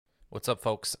What's up,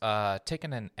 folks?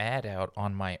 Taking an ad out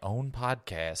on my own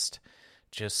podcast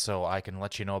just so I can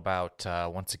let you know about,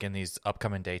 once again, these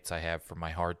upcoming dates I have for my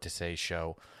Hard to Say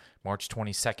show. March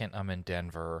 22nd, I'm in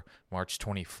Denver. March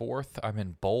 24th, I'm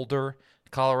in Boulder,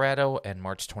 Colorado. And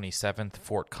March 27th,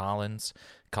 Fort Collins,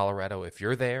 Colorado. If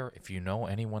you're there, if you know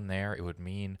anyone there, it would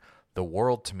mean the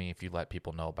world to me if you let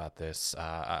people know about this.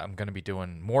 I'm going to be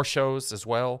doing more shows as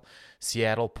well.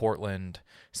 Seattle, Portland,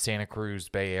 Santa Cruz,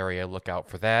 Bay Area. Look out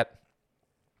for that.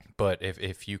 But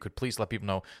if you could please let people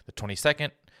know, the 22nd,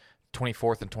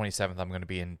 24th, and 27th, I'm going to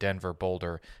be in Denver,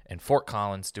 Boulder, and Fort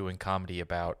Collins doing comedy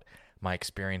about my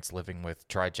experience living with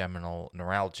trigeminal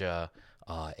neuralgia,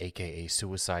 a.k.a.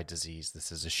 suicide disease.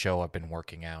 This is a show I've been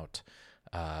working out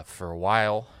for a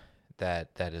while that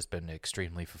has been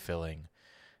extremely fulfilling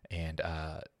and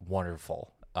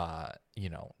wonderful,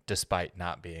 despite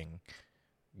not being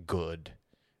good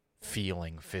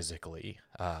feeling physically.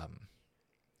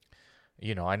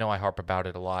 I know I harp about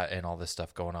it a lot and all this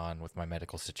stuff going on with my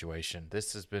medical situation.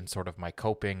 This has been sort of my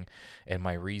coping and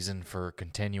my reason for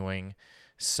continuing.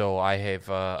 So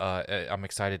I'm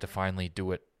excited to finally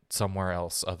do it somewhere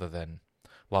else other than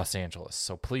Los Angeles.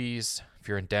 So please, if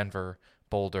you're in Denver,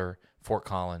 Boulder, Fort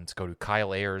Collins, go to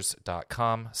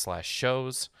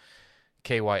kyleayers.com/shows.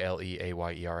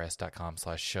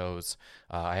 KYLEAYERS.com/shows.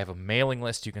 I have a mailing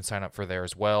list you can sign up for there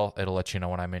as well. It'll let you know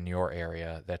when I'm in your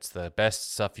area. That's the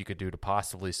best stuff you could do to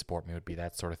possibly support me, would be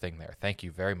that sort of thing there. Thank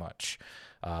you very much.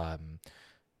 I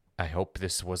hope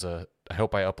I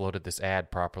uploaded this ad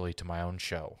properly to my own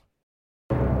show.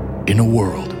 In a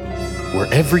world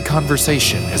where every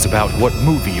conversation is about what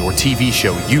movie or TV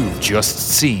show you've just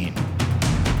seen,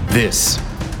 this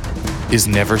is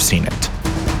Never Seen It.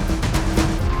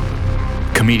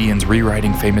 Comedians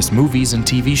rewriting famous movies and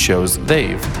TV shows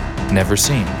they've never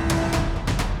seen.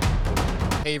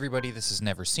 Hey everybody, this is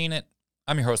Never Seen It.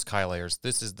 I'm your host, Kyle Ayers.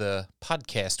 This is the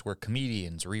podcast where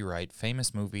comedians rewrite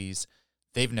famous movies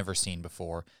they've never seen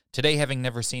before. Today, having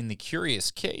never seen The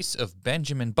Curious Case of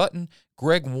Benjamin Button,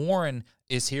 Greg Warren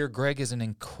is here. Greg is an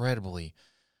incredibly,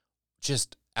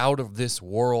 just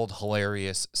out-of-this-world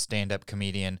hilarious stand-up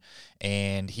comedian,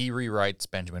 and he rewrites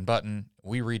Benjamin Button.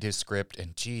 We read his script,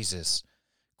 and Jesus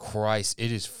Christ,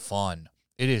 it is fun.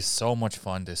 It is so much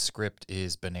fun. The script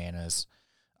is bananas.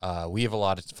 We have a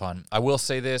lot of fun. I will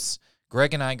say this,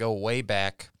 Greg and I go way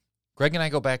back. Greg and I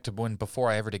go back to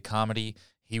before I ever did comedy.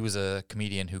 He was a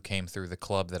comedian who came through the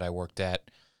club that I worked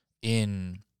at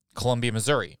in Columbia,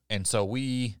 Missouri. And so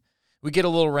we get a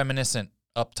little reminiscent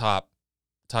up top,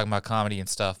 talking about comedy and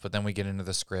stuff, but then we get into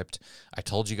the script. I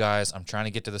told you guys, I'm trying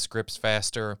to get to the scripts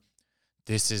faster.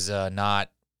 This is not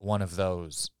one of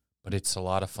those, but it's a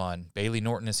lot of fun. Bailey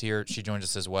Norton is here. She joins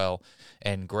us as well.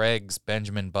 And Greg's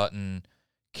Benjamin Button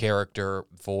character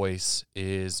voice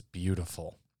is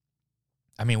beautiful.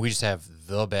 I mean, we just have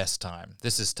the best time.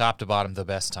 This is top to bottom the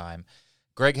best time.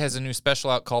 Greg has a new special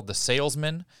out called The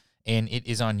Salesman, and it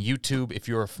is on YouTube. If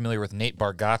you're familiar with Nate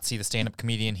Bargatze, the stand-up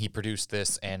comedian, he produced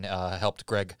this and helped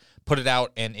Greg put it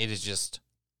out, and it is just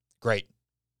great.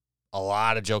 A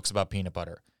lot of jokes about peanut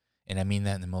butter, and I mean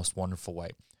that in the most wonderful way.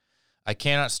 I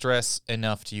cannot stress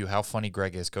enough to you how funny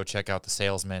Greg is. Go check out The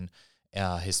Salesman,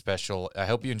 his special. I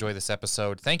hope you enjoy this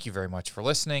episode. Thank you very much for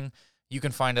listening. You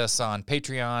can find us on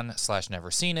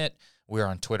Patreon/NeverSeenIt. We're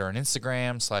on Twitter and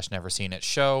Instagram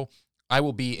 /NeverSeenItShow. I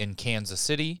will be in Kansas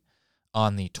City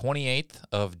on the 28th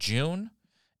of June,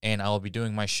 and I'll be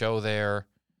doing my show there,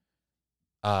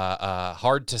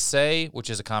 Hard to Say, which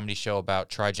is a comedy show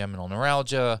about trigeminal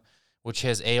neuralgia, which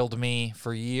has ailed me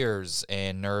for years,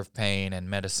 and nerve pain and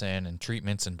medicine and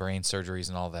treatments and brain surgeries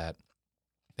and all that.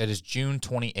 That is June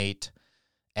 28th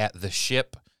at The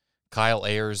Ship,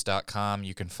 KyleAyers.com.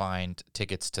 You can find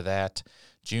tickets to that.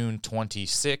 June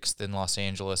 26th in Los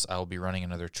Angeles, I will be running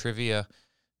another trivia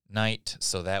night,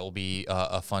 so that will be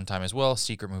a fun time as well.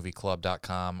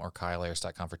 SecretMovieClub.com or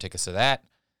KyleAyers.com for tickets to that.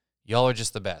 Y'all are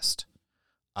just the best.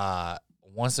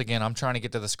 Once again, I'm trying to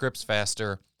get to the scripts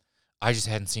faster. I just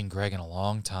hadn't seen Greg in a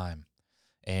long time,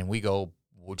 and we go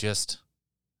just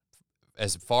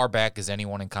as far back as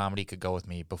anyone in comedy could go with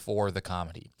me before the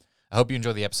comedy. I hope you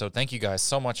enjoy the episode. Thank you guys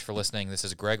so much for listening. This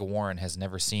is Greg Warren Has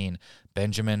Never Seen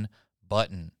Benjamin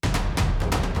Button.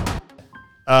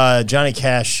 Johnny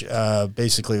Cash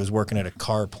basically was working at a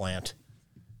car plant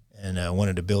and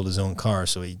wanted to build his own car,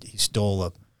 so he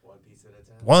stole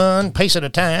one piece at a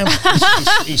time.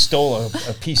 he stole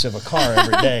a piece of a car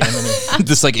every day, and then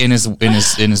just like in his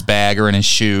bag or in his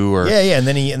shoe, or and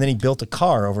then he built a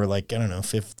car over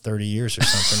 30 years or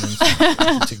something.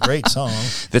 It's a great song.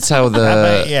 That's how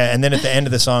and then at the end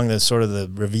of the song, the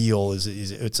reveal is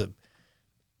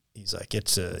he's like,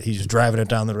 he's driving it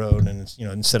down the road, and it's,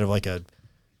 instead of like a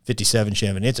 57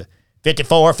 Chevy, it's a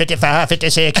 54, 55,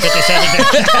 56, 57.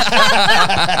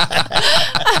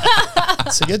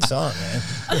 It's a good song, man.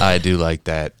 I do like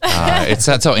that.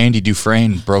 That's how Andy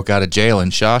Dufresne broke out of jail in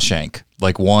Shawshank.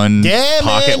 Like one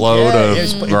pocket load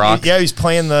of rock. Yeah, he's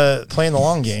playing the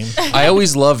long game. I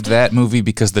always loved that movie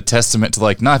because the testament to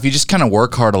like, if you just kind of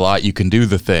work hard a lot, you can do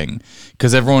the thing.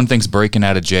 Because everyone thinks breaking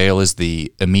out of jail is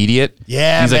the immediate.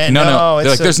 Yeah, and he's man, like, no. They're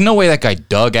like, there's no way that guy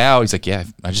dug out. He's like, yeah,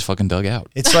 I just fucking dug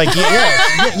out. It's like,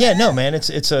 no, man.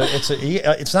 It's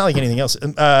not like anything else.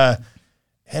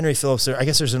 Henry Phillips. I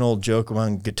guess there's an old joke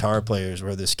among guitar players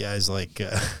where this guy's like.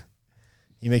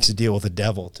 He makes a deal with the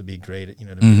devil to be great,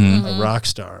 to be a rock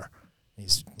star.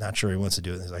 He's not sure he wants to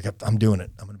do it. He's like, I'm doing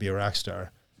it. I'm going to be a rock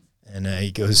star. And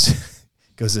he goes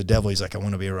to the devil. He's like, I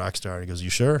want to be a rock star. And he goes, you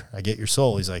sure? I get your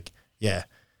soul. He's like, yeah.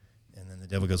 And then the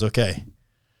devil goes, okay.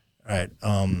 All right.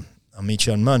 I'll meet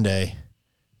you on Monday.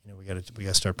 We got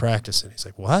to start practicing. He's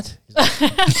like, what? He's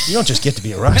like, you don't just get to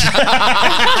be a rock star.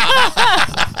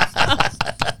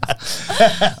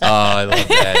 Oh, I love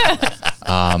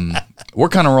that. We're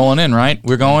kind of rolling in, right?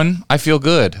 We're going. I feel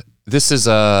good. This is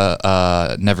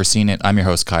Never Seen It. I'm your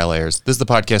host, Kyle Ayers. This is the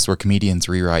podcast where comedians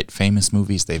rewrite famous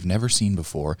movies they've never seen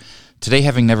before. Today,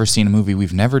 having never seen a movie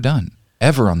we've never done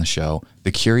ever on the show,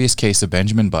 The Curious Case of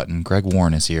Benjamin Button. Greg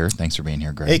Warren is here. Thanks for being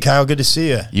here, Greg. Hey, Kyle. Good to see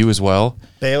you. You as well.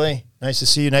 Bailey, nice to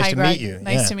see you. Nice Hi, to Greg. meet you.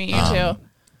 Nice to meet you, too.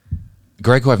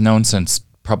 Greg, who I've known since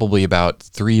probably about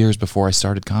 3 years before I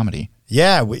started comedy.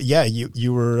 Yeah.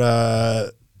 You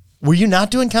were... Were you not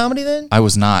doing comedy then? I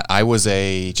was not. I was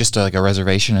just like a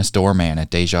reservationist doorman at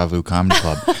Deja Vu Comedy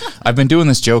Club. I've been doing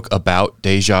this joke about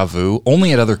Deja Vu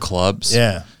only at other clubs.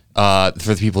 Yeah. For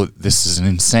the people, this is an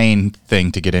insane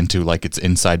thing to get into. Like it's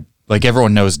inside. Like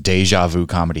everyone knows Deja Vu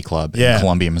Comedy Club in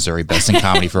Columbia, Missouri. Best in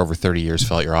comedy for over 30 years.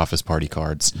 Fill out your office party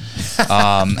cards.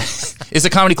 It's a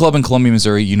comedy club in Columbia,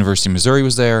 Missouri. University of Missouri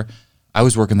was there. I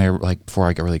was working there like before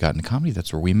I really got into comedy.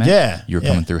 That's where we met. Yeah. You were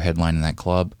coming through headlining that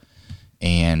club.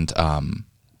 And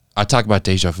I talk about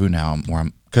Deja Vu now,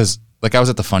 because like I was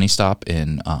at the Funny Stop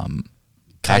in Akron.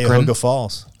 Cuyahoga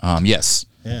Falls. Yes.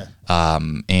 Yeah.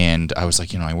 And I was like,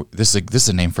 this is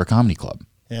a name for a comedy club.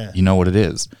 Yeah. You know what it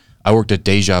is. I worked at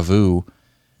Deja Vu.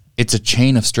 It's a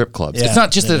chain of strip clubs. Yeah, it's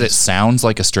not just that it sounds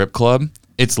like a strip club.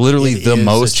 It's literally the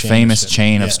most famous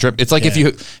chain of strip. It's like if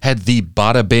you had the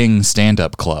Bada Bing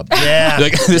stand-up club. Yeah.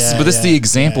 But this is the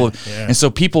example. Yeah. And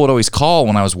so people would always call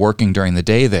when I was working during the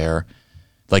day there,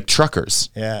 like truckers.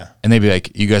 Yeah. And they'd be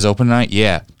like, you guys open tonight?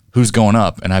 Yeah. Who's going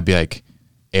up? And I'd be like,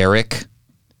 Eric.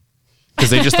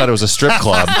 Because they just thought it was a strip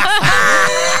club.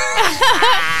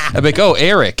 I'd be like, oh,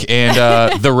 Eric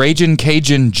and the Ragin'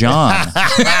 Cajun John. Like,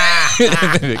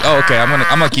 oh, okay, I'm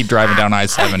gonna keep driving down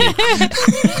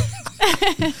I-70.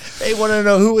 They want to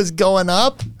know who was going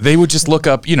up. They would just look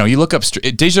up, you look up,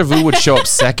 Deja Vu would show up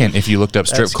second if you looked up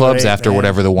strip clubs great, after man.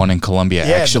 Whatever the one in Columbia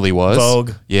actually was.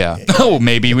 Vogue. Yeah. Oh,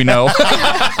 maybe we know.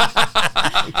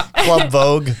 Club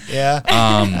Vogue. Yeah.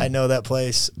 I know that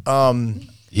place.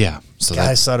 Yeah. So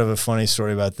guys thought of a funny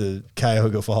story about the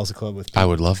Cuyahoga Falls Club with Pete. I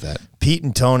would love that. Pete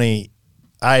and Tony.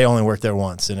 I only worked there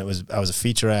once, and I was a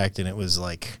feature act, and it was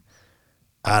like,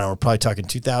 I don't know, we're probably talking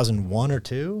 2001 or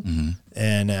 2. Mm-hmm.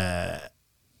 And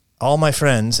all my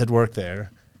friends had worked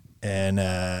there. And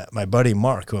my buddy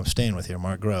Mark, who I'm staying with here,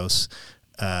 Mark Gross,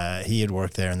 he had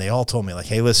worked there. And they all told me, like,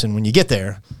 hey, listen, when you get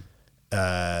there,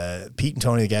 Pete and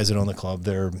Tony, the guys that own the club,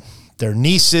 their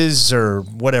nieces or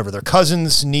whatever, their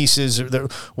cousins, nieces, or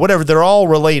whatever, they're all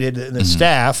related in the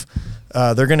staff.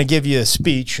 They're going to give you a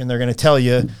speech, and they're going to tell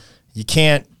you, you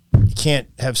can't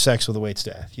have sex with the wait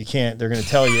staff. You can't. They're going to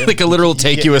tell you like a literal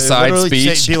take you aside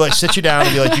speech. Sit you down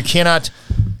and be like, you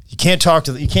can't talk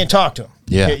to them.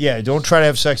 Yeah. Don't try to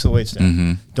have sex with the wait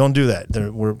staff. Don't do that.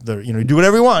 Do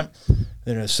whatever you want.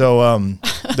 So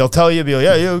they'll tell you, be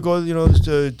like, go.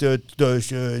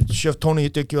 The Chef Tony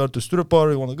take you out to strip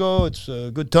bar. You want to go? It's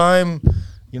a good time.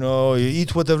 You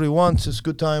eat whatever you want. It's a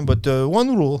good time. But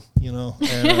one rule,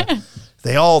 And,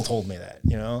 they all told me that,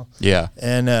 Yeah.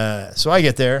 And so I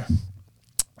get there,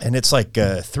 and it's like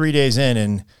 3 days in,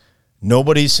 and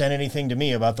nobody's sent anything to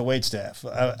me about the wait staff.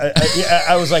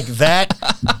 I was like, that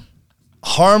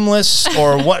harmless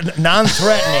or what,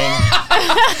 non-threatening.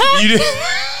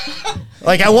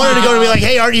 Like, I wanted to go to be like,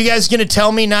 hey, aren't you guys going to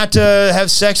tell me not to have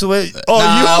sex with it?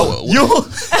 Oh, no.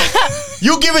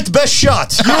 You give it best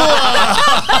shot.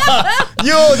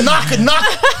 You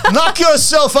knock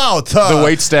yourself out. The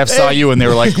waitstaff saw you and they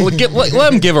were like,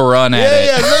 let him give a run at it.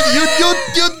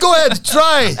 You go ahead.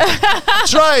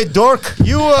 Try, dork.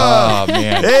 Oh,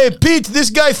 man. Hey, Pete,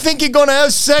 this guy think you're going to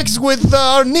have sex with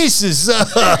our nieces.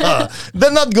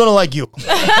 They're not going to like you.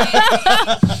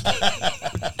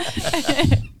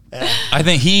 I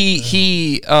think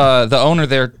the owner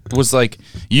there was like,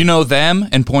 you know them,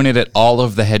 and pointed at all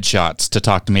of the headshots to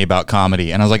talk to me about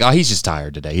comedy. And I was like, oh, he's just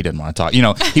tired today. He didn't want to talk. You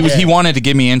know, he wanted to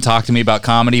get me in, talk to me about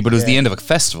comedy, but it was the end of a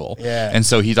festival. Yeah. And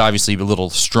so he's obviously a little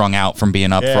strung out from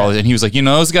being up for all this. And he was like, you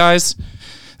know those guys?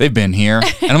 They've been here.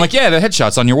 And I'm like, yeah, the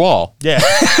headshots on your wall. Yeah.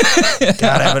 God,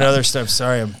 I have another stuff.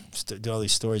 Sorry, I'm doing all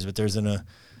these stories, but there's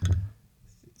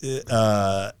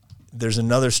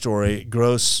another story.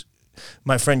 Gross.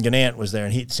 My friend Ganant was there,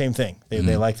 and he same thing.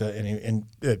 They liked the and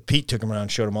Pete took him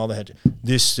around, showed him all the heads.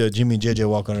 This Jimmy JJ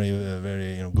Walker,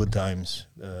 very good times,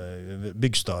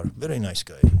 big star, very nice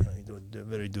guy. He did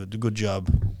very good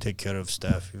job, take care of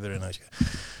staff, very nice guy.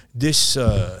 This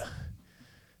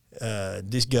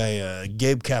guy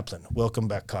Gabe Kaplan, welcome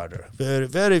back Carter,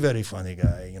 very funny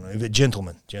guy. A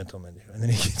gentleman. And then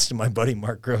he gets to my buddy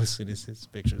Mark Gross and his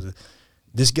pictures.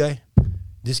 This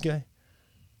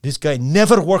guy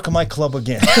never work my club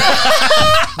again.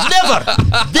 Never.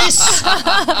 This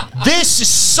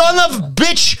son of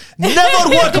bitch never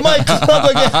work my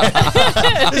club again.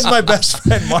 This is my best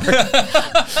friend, Mark.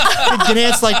 And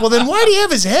Ganant's like, well, then why do you have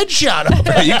his headshot up?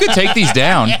 You could take these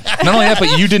down. Not only that,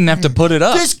 but you didn't have to put it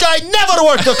up. This guy never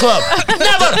worked the club.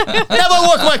 Never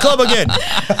work my club again.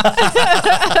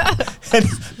 And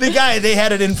the guy, they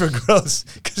had it in for Gross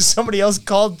because somebody else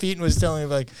called Pete and was telling him,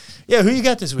 like, yeah, who you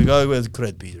got this week? Oh, it was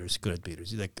Craig Peters.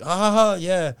 He's like,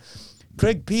 yeah,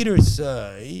 Craig Peters.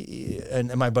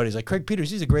 And my buddy's like, Craig Peters,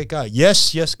 he's a great guy.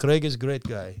 Yes, Craig is a great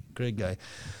guy.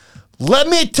 Let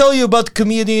me tell you about a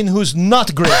comedian who's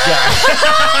not a great guy.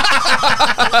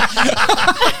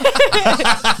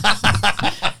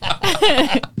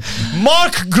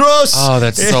 Mark Gross. Oh,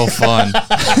 that's so fun.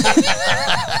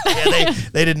 Yeah,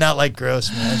 they did not like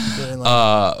Gross,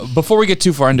 man. Before we get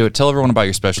too far into it, tell everyone about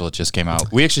your special that just came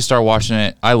out. We actually started watching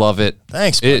it. I love it.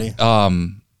 Thanks, buddy.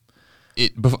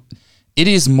 It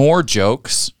is more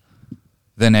jokes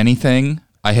than anything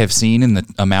I have seen in the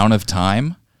amount of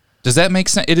time. Does that make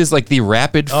sense? It is like the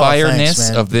rapid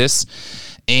fireness of this.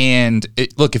 And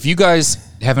look, if you guys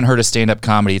haven't heard of stand-up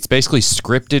comedy, it's basically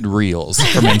scripted reels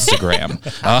from Instagram.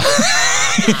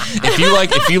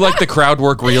 If you like the crowd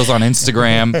work reels on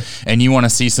Instagram and you want to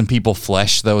see some people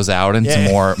flesh those out into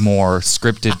more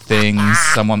scripted things,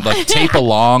 someone like tape a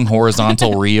long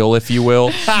horizontal reel, if you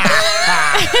will.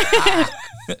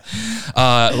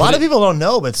 A lot of people don't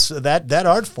know, but that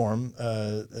art form,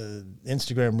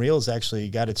 Instagram Reels, actually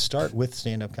got its start with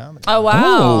stand-up comedy. Oh, wow.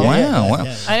 Oh, wow.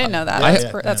 I didn't know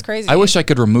that. That's crazy. I wish I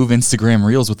could remove Instagram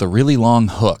Reels with a really long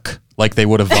hook, like they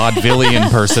would a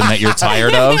vaudevillian person that you're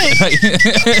tired of.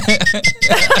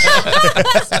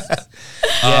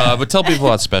 But tell people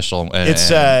about special.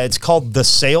 It's called The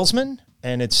Salesman,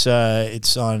 and it's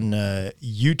on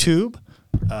YouTube.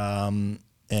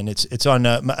 And it's on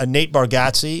Nate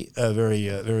Bargatze, a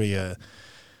very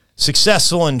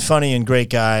successful and funny and great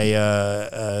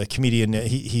guy, comedian.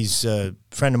 He's a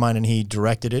friend of mine, and he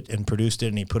directed it and produced it,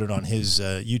 and he put it on his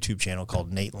YouTube channel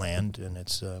called Nate Land, and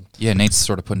it's Nate's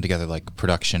sort of putting together like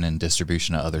production and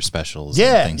distribution of other specials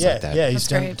and things like that. Yeah, he's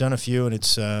done a few, and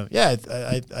it's I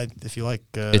if you like,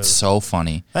 it's so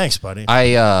funny. Thanks, buddy.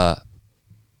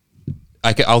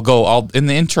 I'll in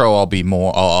the intro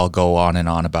I'll go on and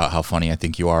on about how funny I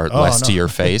think you are to your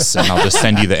face, and I'll just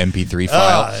send you the MP3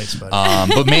 file. Thanks,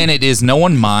 buddy. But man, it is, no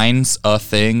one minds a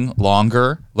thing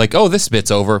longer. Like, oh, this bit's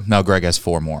over. No, Greg has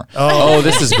 4 more. Oh,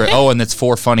 this is great. Oh, and it's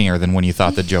 4 funnier than when you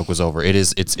thought the joke was over.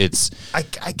 It's I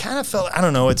kind of felt, I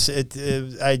don't know,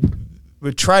 I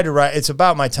would try to write. It's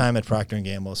about my time at Procter &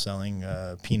 Gamble selling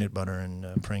peanut butter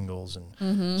and Pringles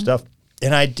and stuff,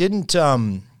 and I didn't.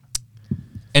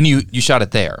 And you shot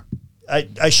it there.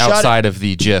 I shot outside of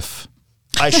the GIF.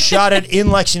 I shot it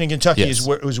in Lexington, Kentucky. Yes.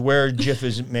 Is where GIF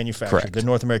is manufactured. Correct. The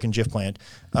North American GIF plant.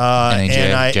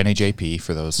 NAJP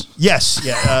for those. Yes.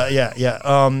 Yeah.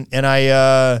 And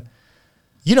I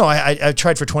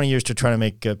tried for 20 years to try to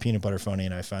make peanut butter funny,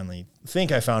 and I finally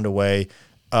think I found a way.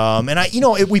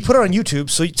 We put it on YouTube,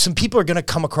 so some people are going to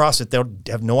come across it. They'll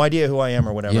have no idea who I am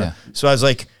or whatever. Yeah. So I was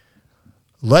like,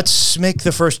 let's make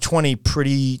the first 20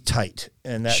 pretty tight,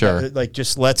 and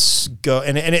just let's go.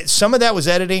 And some of that was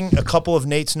editing a couple of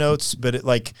Nate's notes, but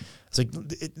It's like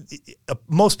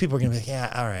most people are going to be like,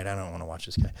 yeah, all right, I don't want to watch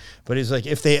this guy. But it's like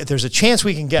if there's a chance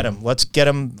we can get him, let's get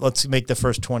him. Let's make the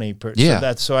first 20.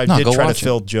 So I did try to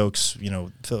fill jokes.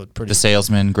 Fill it pretty. The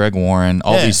Salesman, Greg Warren,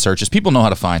 all these searches. People know how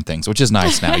to find things, which is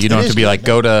nice now. You don't have to be like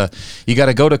you got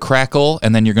to go to Crackle,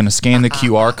 and then you're going to scan the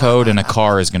QR code, and a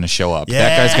car is going to show up.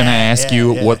 That guy's going to ask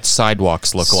you what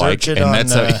sidewalks look search like, and on,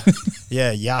 that's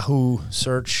Yahoo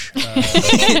search.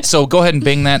 So go ahead and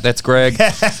bing that. That's Greg.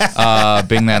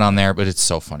 Bing that on there. But it's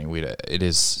so funny. It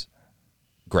is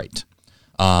great.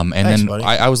 And Thanks, then buddy.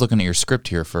 I was looking at your script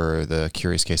here for the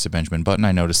Curious Case of Benjamin Button.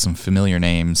 I noticed some familiar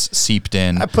names seeped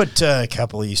in. I put a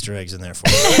couple of Easter eggs in there for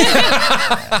you.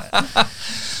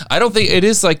 I don't think it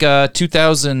is like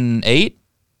 2008.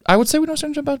 I would say we know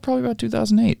something about probably about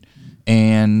 2008.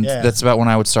 And that's about when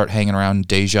I would start hanging around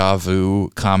Deja Vu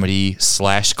Comedy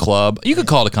 / Club. You could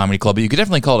call it a comedy club, but you could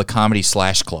definitely call it a comedy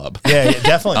 / club. Yeah,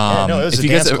 definitely. No, it was a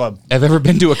dance club. Have ever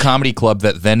been to a comedy club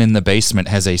that then in the basement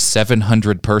has a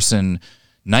 700-person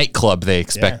nightclub they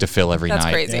expect to fill every night?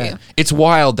 That's crazy. Yeah. It's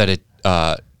wild that it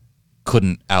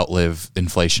couldn't outlive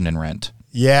inflation and rent.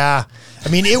 Yeah. I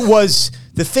mean,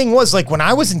 the thing was, like, when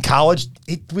I was in college,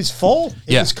 it was full.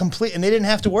 It was complete, and they didn't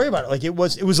have to worry about it. Like, it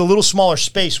was a little smaller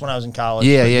space when I was in college.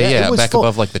 Yeah. It was Back full.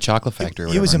 above, like, the chocolate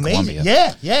factory. It was amazing.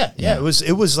 Yeah.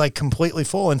 It was like completely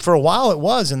full, and for a while it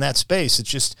was in that space.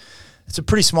 It's a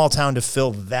pretty small town to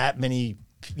fill that many.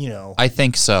 I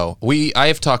think so. I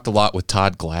have talked a lot with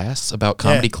Todd Glass about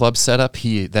comedy club setup.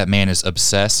 That man is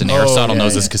obsessed, and Aristotle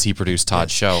knows this because he produced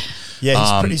Todd's show.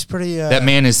 Yeah, he's pretty. That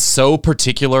man is so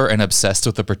particular and obsessed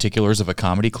with the particulars of a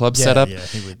comedy club setup. Yeah,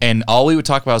 he would. And all we would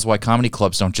talk about is why comedy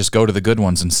clubs don't just go to the good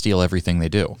ones and steal everything they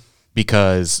do,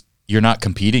 because you're not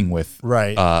competing with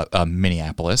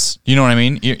Minneapolis. You know what I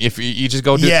mean? If you just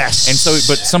go do yes. And so,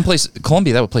 but someplace,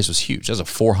 Columbia, that place was huge. That was a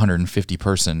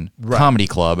 450-person comedy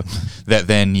club that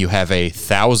then you have a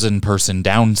 1,000-person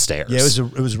downstairs. Yeah,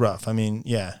 it was rough. I mean,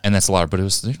 yeah. And that's a lot, but it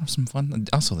was some fun.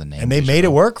 Also the name. And they made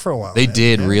it work for a while. They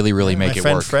did really make it work.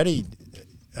 My friend Freddie,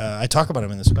 I talk about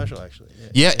him in the special, actually.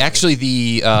 Yeah, actually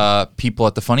the people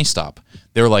at the Funny Stop,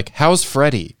 they were like, how's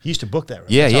Freddie? He used to book that,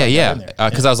 right? Yeah.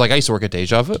 Because I was like, I used to work at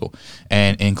Deja Vu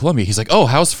and in Columbia. He's like, oh,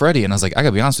 how's Freddie? And I was like, I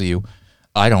gotta be honest with you,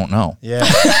 I don't know. Yeah.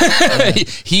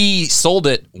 He sold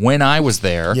it when I was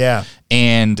there. Yeah.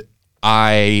 And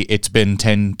it's been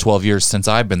 10, 12 years since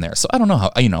I've been there. So I don't know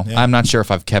how, I'm not sure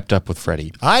if I've kept up with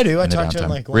Freddie. I do. I talk to him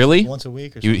like once a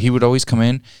week or something. He would always come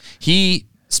in.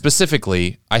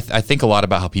 Specifically, I think a lot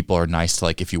about how people are nice to,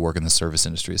 like, if you work in the service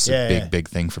industry. It's a big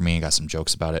thing for me. I got some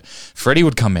jokes about it. Freddie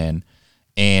would come in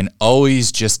and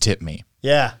always just tip me.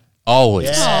 Yeah. Always.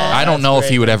 Yeah, I don't know if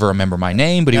he would ever remember my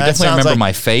name, but he would definitely remember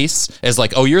my face as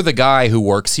like, oh, you're the guy who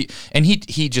works. He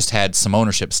just had some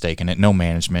ownership stake in it. No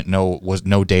management,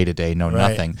 no day-to-day,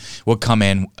 nothing. Would come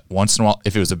in once in a while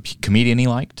if it was a comedian he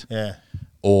liked. Yeah.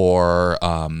 Or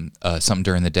something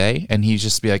during the day, and he'd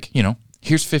just be like,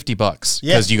 here's $50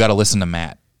 because you got to listen to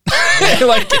Matt.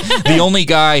 Like the only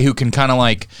guy who can kind of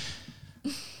like,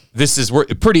 we're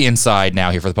pretty inside now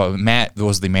here for the public. Matt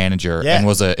was the manager and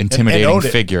was an intimidating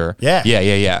figure.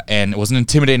 Yeah. And it was an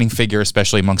intimidating figure,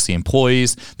 especially amongst the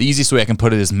employees. The easiest way I can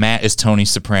put it is Matt is Tony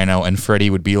Soprano and Freddie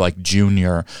would be like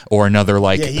Junior or another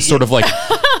sort of like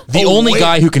the only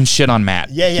guy who can shit on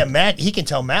Matt. Yeah. Matt, he can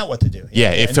tell Matt what to do.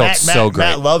 Yeah, it felt so great.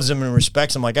 Matt loves him and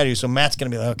respects him like I do. So Matt's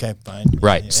going to be like, okay, fine.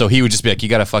 Right. Yeah. So he would just be like, you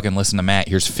got to fucking listen to Matt.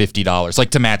 Here's $50. Like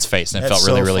to Matt's face. And it felt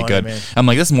really, really good. Man. I'm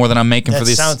like, this is more than I'm making for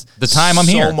the time I'm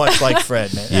here. So much like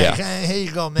Fred, man. Yeah. Hey, here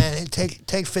you go, man. Hey,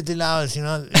 take $50,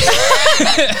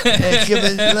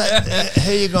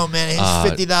 here you go, man.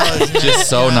 Here's $50. Just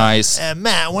so nice.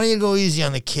 Matt, why don't you go easy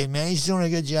on the kid, man? He's doing a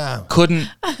good job.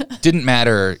 Didn't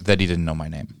matter that he didn't know my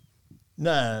name.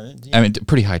 No, I mean,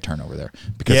 pretty high turnover there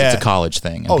because it's a college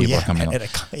thing and people are coming in.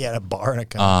 At a bar and a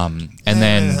college. And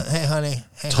then, hey, honey.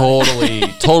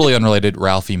 totally unrelated,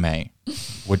 Ralphie May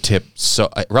would tip. So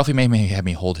Ralphie May had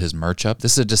me hold his merch up.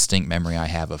 This is a distinct memory I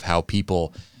have of how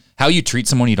you treat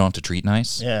someone you don't have to treat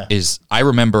nice. Yeah. I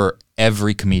remember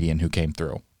every comedian who came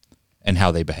through and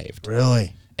how they behaved.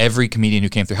 Really? Every comedian who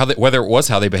came through, whether it was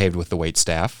how they behaved with the wait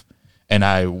staff. And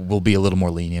I will be a little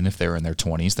more lenient if they're in their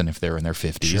 20s than if they're in their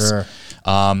 50s. Sure.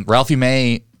 Ralphie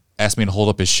May asked me to hold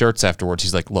up his shirts afterwards.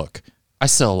 He's like, look, I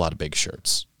sell a lot of big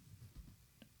shirts.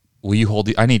 Will you hold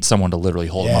I need someone to literally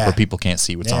hold them up where people can't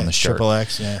see what's on the shirt.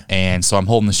 XXX, yeah. And so I'm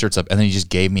holding the shirts up, and then he just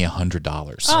gave me $100.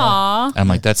 Aww. And I'm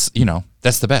like, that's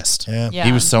the best. Yeah.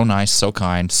 He was so nice, so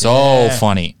kind, so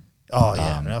funny. Oh,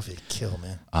 yeah. Ralphie, kill,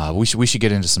 man. We should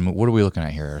get into some, what are we looking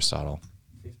at here, Aristotle?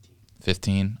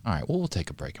 15? All right, well, we'll take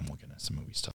a break and we'll get into some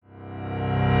movie stuff.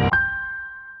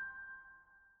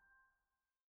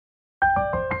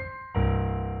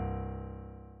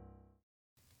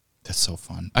 That's so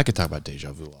fun. I could talk about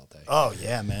Deja Vu all day. Oh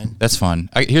yeah, man. That's fun.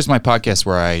 Here's my podcast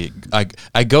where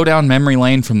I go down memory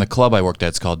lane from the club I worked at.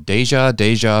 It's called Deja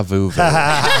Vu.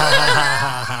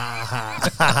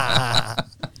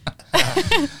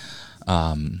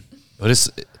 But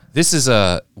this is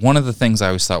one of the things I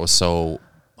always thought was so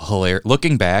hilarious.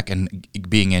 Looking back and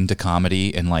being into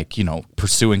comedy and like, you know,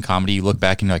 pursuing comedy, you look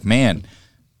back and you're like, man,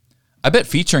 I bet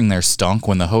featuring there stunk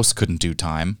when the host couldn't do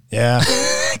time. Yeah.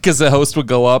 Because the host would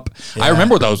go up. Yeah. I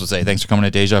remember what the host would say, thanks for coming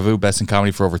to Deja Vu, best in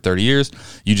comedy for over 30 years.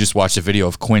 You just watched a video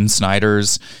of Quinn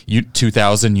Snyder's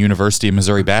 2000 University of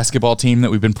Missouri basketball team that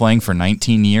we've been playing for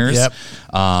 19 years. Yep.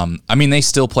 I mean, they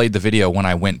still played the video when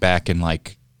I went back and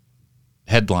like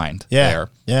headlined there.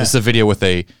 Yeah. This is a video with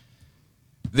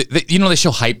you know, they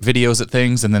show hype videos at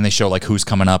things and then they show like who's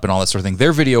coming up and all that sort of thing.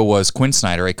 Their video was Quinn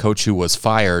Snyder, a coach who was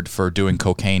fired for doing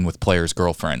cocaine with players'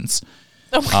 girlfriends.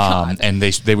 Oh my God. And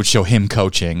they would show him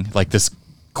coaching, like this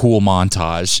cool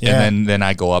montage. Yeah. And then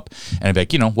I go up and I'd be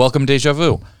like, you know, welcome to Deja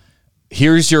Vu.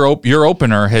 Here's your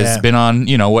opener has been on,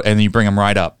 you know, and you bring him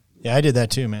right up. Yeah, I did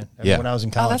that too, man. Yeah. When I was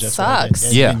in college. that that's what I did.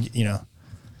 sucks. Yeah. And, you know,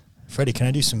 Freddie, can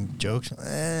I do some jokes?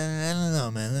 I don't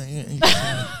know, man.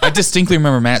 I distinctly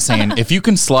remember Matt saying, if you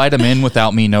can slide them in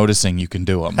without me noticing, you can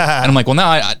do them. And I'm like, well, no,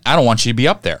 I don't want you to be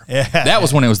up there. Yeah. That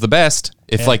was when it was the best.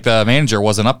 If like the manager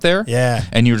wasn't up there. Yeah.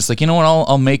 And you were just like, you know what,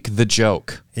 I'll make the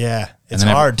joke. Yeah, it's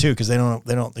then hard too because they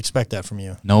don't expect that from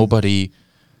you. Nobody.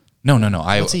 No.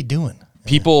 What's he doing?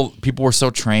 People were so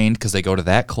trained because they go to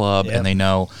that club Yep. and they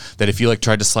know that if you like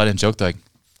tried to slide in a joke, they're like,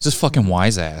 this fucking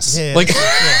wise ass. Yeah, like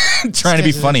yeah. trying to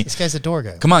be funny. This guy's a door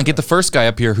guy. Come on, get the first guy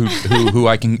up here who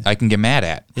I can get mad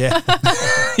at. Yeah.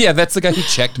 Yeah, that's the guy who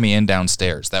checked me in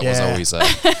downstairs. That was Yeah. always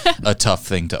a tough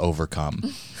thing to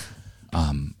overcome.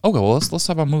 Okay, well let's talk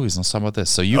about movies. Let's talk about this.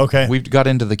 So we've got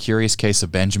into The Curious Case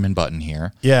of Benjamin Button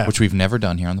here. Yeah. Which we've never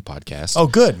done here on the podcast. Oh,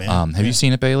 good, man. Have you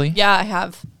seen it, Bailey? Yeah, I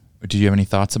have. Do you have any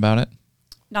thoughts about it?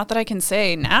 Not that I can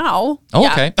say now. Oh,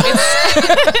 Yeah, okay.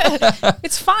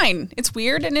 It's fine. It's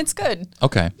weird and it's good.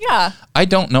 Okay. Yeah. I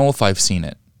don't know if I've seen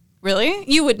it. Really?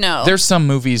 You would know. There's some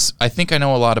movies, I think I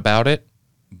know a lot about it,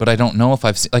 but I don't know if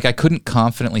I've seen, like I couldn't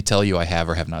confidently tell you I have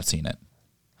or have not seen it.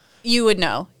 You would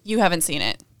know. You haven't seen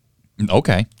it.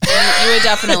 Okay. You would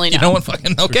definitely know. You know what?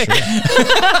 Fucking okay.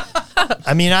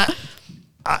 I mean,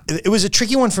 it was a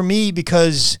tricky one for me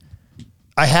because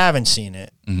I haven't seen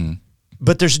it. Mm-hmm.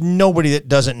 But there's nobody that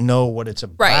doesn't know what it's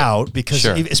about because,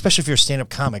 Sure. especially if you're a stand-up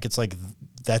comic, it's like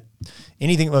that.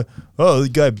 Anything like, oh, the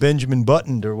guy Benjamin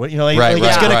Buttoned or what, you know, like,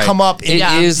 it's going to come up. It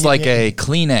is like a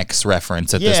Kleenex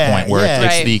reference at this point where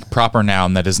it's Right. the proper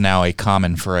noun that is now a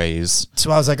common phrase. So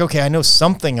I was like, okay, I know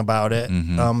something about it.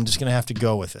 Mm-hmm. I'm just going to have to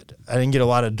go with it. I didn't get a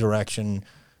lot of direction.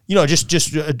 You know,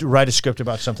 just write a script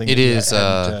about something It that you is,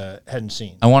 hadn't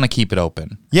seen. I want to keep it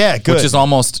open. Yeah, good. Which is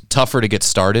almost tougher to get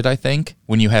started, I think,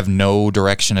 when you have no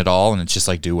direction at all and it's just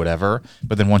like do whatever.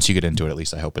 But then once you get into it, at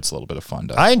least I hope it's a little bit of fun.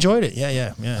 I enjoyed it.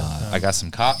 Yeah. I got some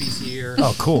copies here.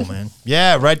 Oh, cool, man.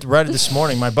 Yeah, right this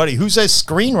morning, my buddy, who's a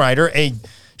screenwriter, a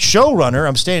showrunner,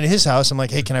 I'm staying at his house. I'm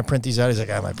like, hey, can I print these out? He's like,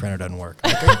 my printer doesn't work.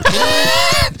 I'm like,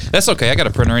 That's okay. I got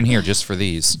a printer in here just for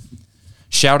these.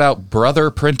 Shout out Brother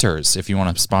Printers if you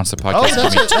want to sponsor the podcast. oh,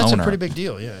 Give me that's a toner. pretty big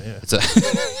deal. Yeah. It's a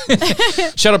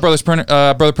shout out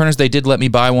Brother Printers. They did let me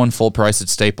buy one full price at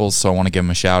Staples, so I want to give them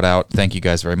a shout out. Thank you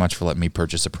guys very much for letting me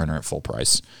purchase a printer at full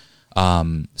price.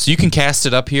 So you can cast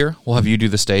it up here. We'll have you do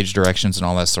the stage directions and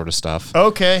all that sort of stuff.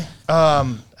 Okay.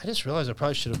 I just realized I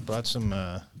probably should have brought some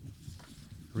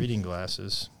reading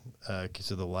glasses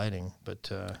because of the lighting. But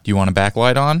Do you want a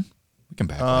backlight on? We can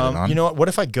backlight it on. you know what? What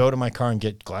if I go to my car and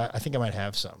get glass? I think I might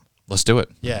have some. Let's do it.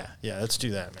 Yeah, let's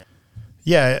do that, man.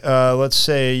 Yeah, let's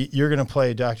say you're going to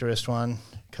play Dr. Istvan,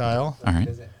 Kyle. All right.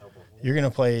 You're going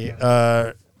to play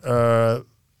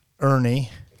Ernie,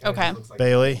 Okay.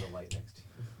 Bailey.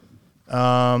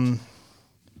 And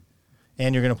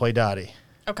you're going to play Dottie.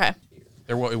 Okay.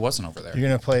 It wasn't over there. You're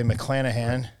going to play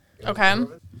McClanahan. Okay.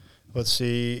 Let's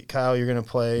see, Kyle, you're going to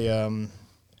play,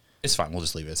 It's fine. We'll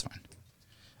just leave it. It's fine.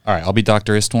 All right. I'll be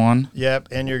Dr. Istvan. yep,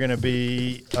 and you're going to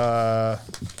be Bob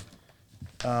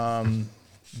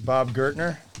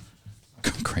Gertner,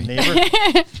 Great. neighbor.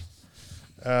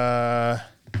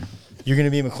 You're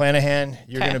going to be McClanahan.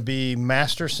 You're Okay. going to be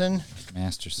Masterson.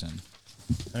 Masterson.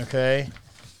 Okay.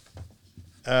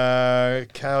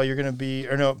 Kyle, you're going to be,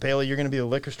 or no, Bailey, you're going to be a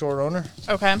liquor store owner.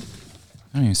 Okay. I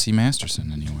don't even see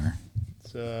Masterson anywhere.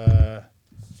 It's,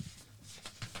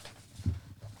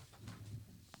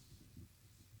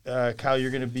 Kyle,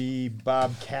 you're going to be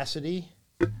Bob Cassidy.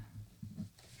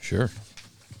 Sure.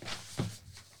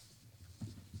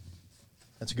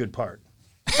 That's a good part.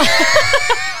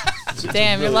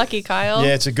 Damn, you're lucky, Kyle.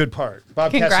 Yeah, it's a good part.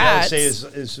 Bob Cassidy, I would say,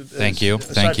 is Thank you.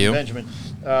 aside Thank from you. Benjamin.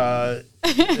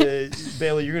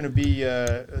 Bailey, you're going to be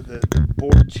the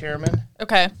board chairman,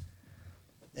 Okay.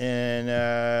 and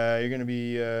you're going to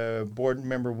be board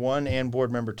member 1 and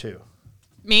board member 2.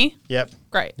 Me? Yep.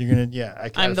 Great. You're going to, yeah.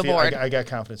 I'm the board. I got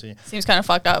confidence in you. Seems kind of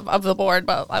fucked up of the board,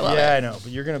 but I love Yeah, it. I know,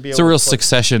 but you're going to be It's a able real to play-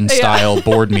 succession style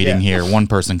board meeting Yeah. here. One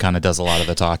person kind of does a lot of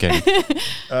the talking.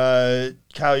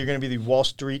 Kyle, you're going to be the Wall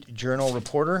Street Journal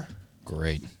reporter.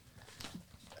 Great.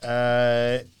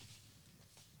 Bailey,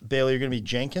 you're going to be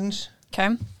Jenkins. Okay.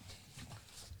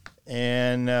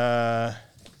 And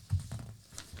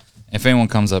If anyone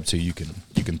comes up to you,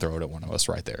 can throw it at one of us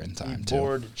right there in time too.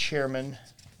 board chairman.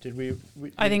 Did we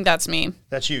I think that's me.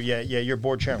 That's you. Yeah, you're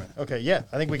board chairman. Okay, yeah,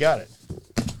 I think we got it.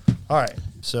 All right,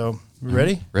 so we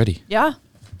ready? Ready? Yeah.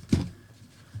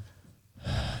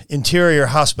 Interior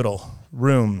hospital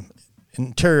room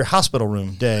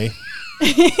day.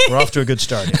 We're off to a good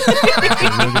start here.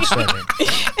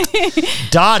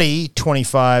 Dottie,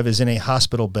 25, is in a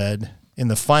hospital bed in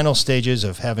the final stages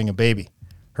of having a baby.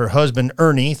 Her husband,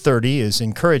 Ernie, 30, is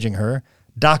encouraging her.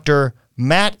 Dr.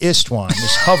 Matt Istvan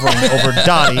is hovering over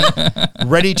Dottie,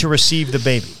 ready to receive the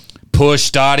baby.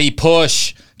 Push, Dottie,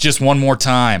 push. Just one more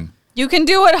time. You can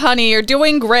do it, honey. You're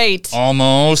doing great.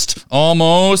 Almost.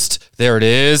 There it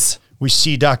is. We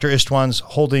see Dr. Istvan's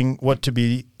holding what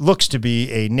looks to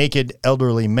be a naked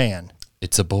elderly man.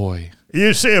 It's a boy.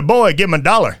 You see a boy, give him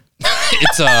 $1.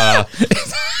 It's a.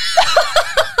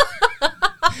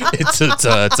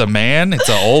 It's a man. It's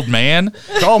an old man.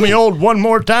 Call me old one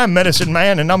more time, medicine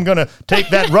man, and I'm going to take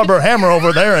that rubber hammer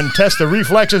over there and test the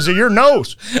reflexes of your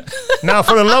nose. Now,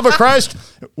 for the love of Christ,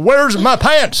 where's my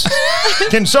pants?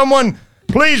 Can someone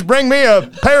please bring me a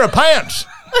pair of pants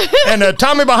and a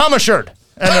Tommy Bahama shirt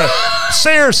and a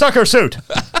Sears sucker suit?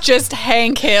 Just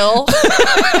Hank Hill.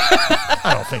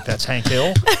 I don't think that's Hank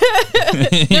Hill.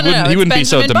 He wouldn't be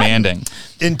so Benjamin Button. demanding.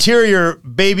 Interior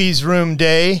baby's room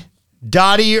day.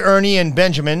 Dottie, Ernie, and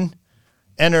Benjamin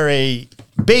enter a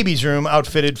baby's room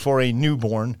outfitted for a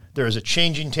newborn. There is a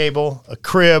changing table, a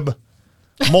crib,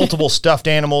 multiple stuffed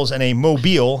animals, and a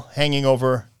mobile hanging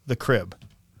over the crib.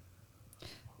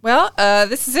 Well,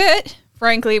 this is it.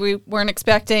 Frankly, we weren't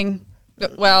expecting.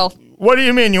 Well, What do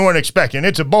you mean you weren't expecting?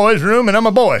 It's a boy's room, and I'm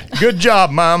a boy. Good job,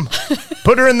 Mom.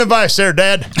 Put her in the vice there,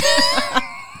 Dad.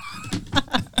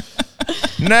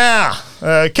 Now,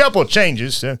 a couple of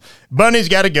changes. Bunny's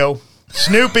got to go.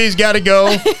 Snoopy's got to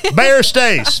go. Bear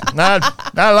stays. I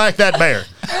like that bear.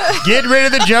 Get rid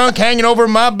of the junk hanging over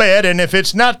my bed, and if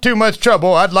it's not too much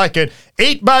trouble, I'd like an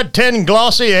 8x10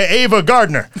 glossy Ava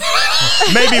Gardner.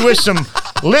 Maybe with some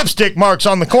lipstick marks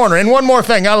on the corner. And one more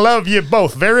thing, I love you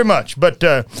both very much, but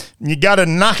you got to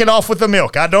knock it off with the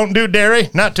milk. I don't do dairy.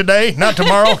 Not today, not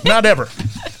tomorrow, not ever.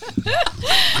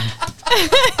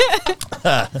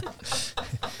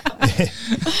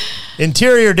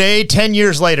 Interior day, 10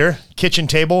 years later, kitchen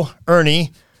table,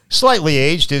 Ernie, slightly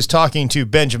aged, is talking to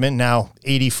Benjamin, now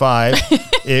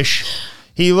 85-ish.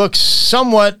 He looks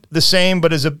somewhat the same,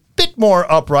 but is a bit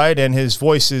more upright, and his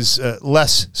voice is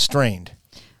less strained.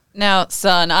 now,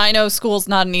 son, I know school's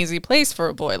not an easy place for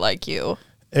a boy like you.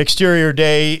 Exterior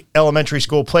day, elementary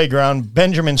school playground.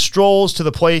 Benjamin strolls to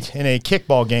the plate in a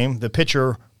kickball game. The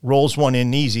pitcher rolls one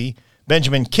in easy.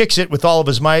 Benjamin kicks it with all of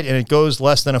his might, and it goes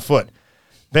less than a foot.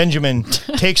 Benjamin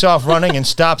takes off running and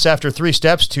stops after 3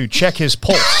 steps to check his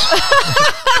pulse.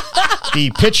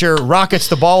 The pitcher rockets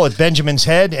the ball at Benjamin's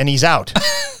head, and he's out.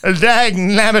 Dag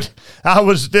nabbit, I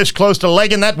was this close to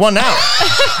legging that one out.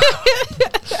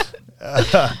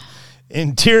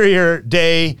 Interior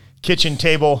day, kitchen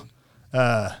table.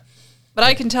 But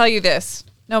I can tell you this.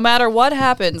 No matter what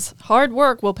happens, hard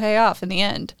work will pay off in the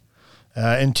end.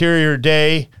 Interior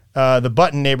day, the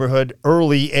Button neighborhood,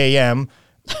 early a.m.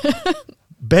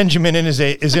 Benjamin is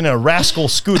in a rascal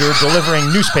scooter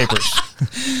delivering newspapers.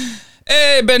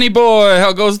 Hey, Benny boy,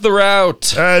 how goes the route?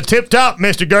 Tip top,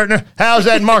 Mr. Gertner. How's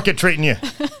that market treating you?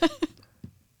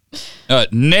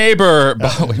 Neighbor.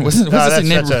 What's it That's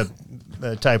neighbor?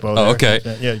 a typo. Oh, there. okay.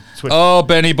 Yeah, switch. Oh,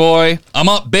 Benny boy, I'm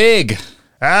up big.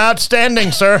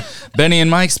 Outstanding, sir. Benny, in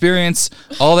my experience,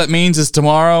 all that means is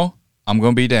tomorrow I'm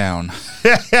going to be down.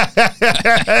 That's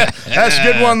a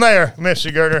good one there,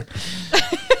 Mr. Gertner.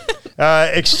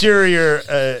 Exterior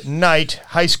night,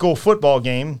 high school football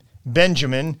game.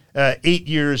 Benjamin, 8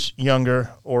 years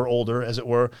younger or older, as it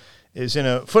were, is in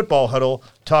a football huddle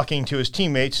talking to his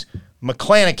teammates.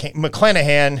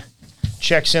 McClanahan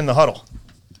checks in the huddle.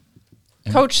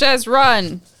 Coach says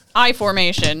run. I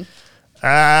formation.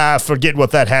 Forget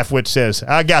what that halfwit says.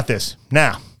 I got this.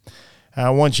 Now, I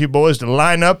want you boys to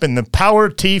line up in the power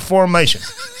T formation.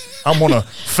 I'm going to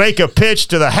fake a pitch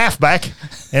to the halfback,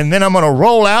 and then I'm going to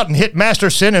roll out and hit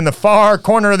Masterson in the far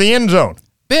corner of the end zone.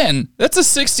 Ben, that's a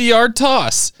 60-yard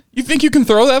toss. You think you can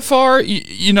throw that far?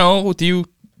 You know, with you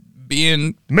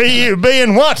being... Me you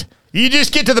being what? You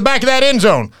just get to the back of that end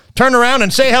zone, turn around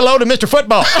and say hello to Mr.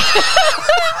 Football.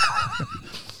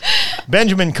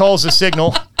 Benjamin calls the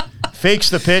signal, fakes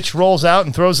the pitch, rolls out,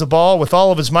 and throws the ball with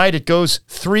all of his might. It goes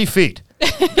 3 feet.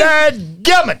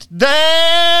 Dadgummit!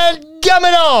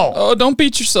 Dadgummit all! Oh, don't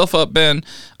beat yourself up, Ben.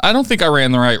 I don't think I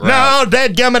ran the right route. No,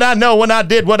 dadgummit, I know when I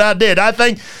did what I did. I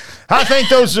think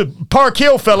those Park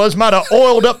Hill fellas might have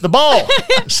oiled up the ball.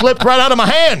 Slipped right out of my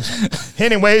hands.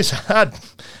 Anyways, I'd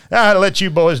let you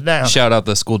boys down. Shout out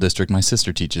the school district my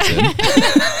sister teaches in.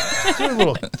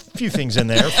 A few things in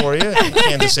there for you,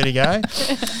 Kansas City guy.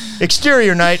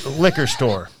 Exterior night, liquor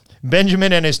store.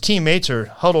 Benjamin and his teammates are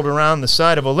huddled around the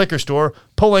side of a liquor store,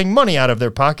 pulling money out of their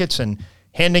pockets and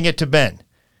handing it to Ben.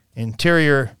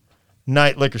 Interior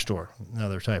night, liquor store.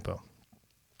 Another typo.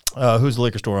 Who's the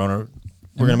liquor store owner?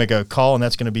 We're going to make a call, and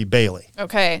that's going to be Bailey.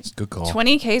 Okay. It's a good call.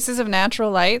 20 cases of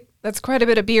Natural Light. That's quite a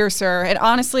bit of beer, sir. And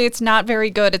honestly, it's not very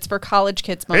good. It's for college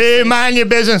kids mostly. Hey, mind your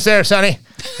business there, Sonny.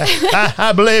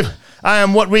 I believe I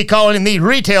am what we call in the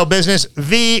retail business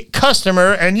the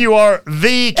customer, and you are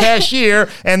the cashier,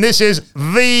 and this is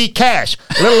the cash.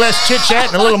 A little less chit-chat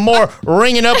and a little more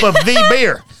ringing up of the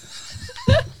beer.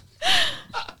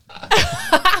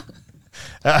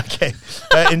 Okay.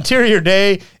 Interior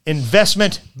day,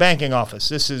 investment banking office.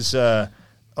 This is, after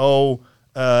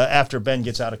Ben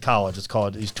gets out of college. It's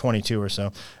called, he's 22 or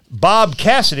so. Bob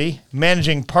Cassidy,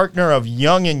 managing partner of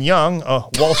Young & Young, a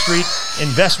Wall Street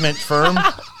investment firm,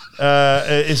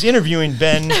 is interviewing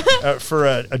Ben for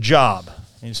a job.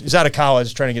 He's out of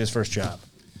college, trying to get his first job.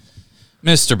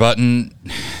 Mr. Button,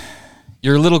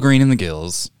 you're a little green in the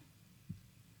gills.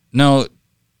 No,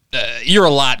 you're a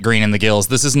lot green in the gills.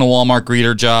 This isn't a Walmart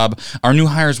greeter job. Our new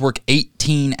hires work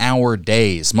 18-hour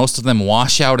days. Most of them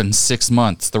wash out in 6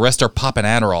 months. The rest are popping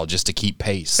Adderall just to keep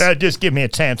pace. Just give me a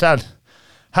chance. I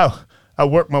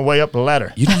work my way up the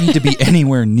ladder. You don't need to be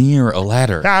anywhere near a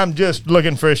ladder. I'm just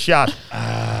looking for a shot.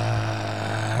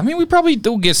 I mean, we probably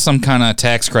do get some kind of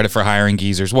tax credit for hiring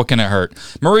geezers. What can it hurt?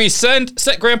 Marie,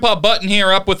 set Grandpa Button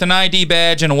here up with an ID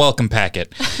badge and a welcome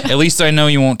packet. At least I know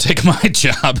you won't take my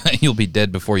job. You'll be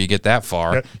dead before you get that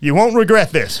far. You won't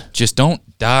regret this. Just don't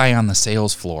die on the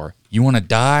sales floor. You want to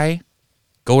die?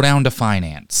 Go down to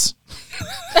finance.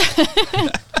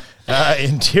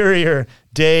 Interior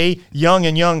day, Young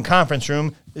 & Young conference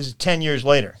room. This is 10 years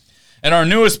later. And our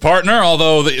newest partner,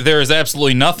 although there is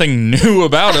absolutely nothing new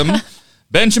about him,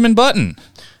 Benjamin Button.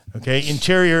 Okay,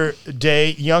 interior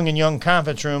day, Young & Young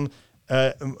conference room,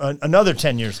 another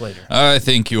 10 years later. I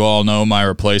think you all know my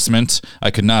replacement. I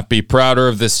could not be prouder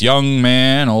of this young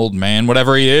man, old man,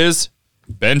 whatever he is,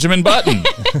 Benjamin Button.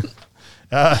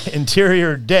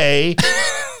 Interior day,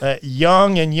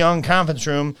 Young & Young conference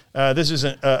room. This is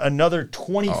another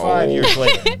 25 years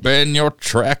later. Ben, your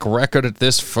track record at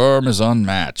this firm is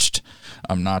unmatched.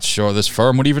 I'm not sure this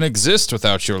firm would even exist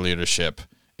without your leadership.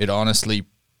 It honestly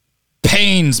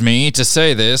pains me to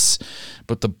say this,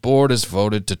 but the board has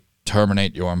voted to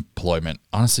terminate your employment.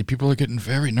 Honestly, people are getting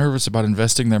very nervous about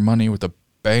investing their money with a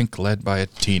bank led by a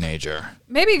teenager.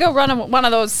 Maybe go run one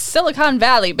of those Silicon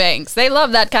Valley banks. They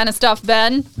love that kind of stuff,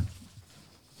 Ben.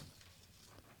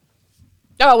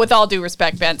 Oh, with all due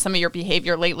respect, Ben, some of your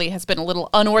behavior lately has been a little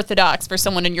unorthodox for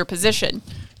someone in your position.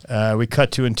 We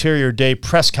cut to interior day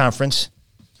press conference.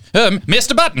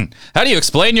 Mr. Button, how do you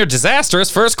explain your disastrous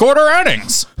first quarter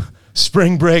earnings?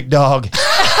 Spring break, dog.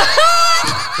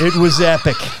 It was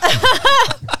epic.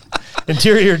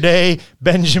 Interior day,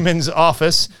 Benjamin's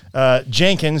office.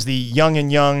 Jenkins, the Young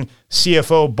 & Young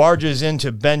CFO, barges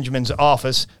into Benjamin's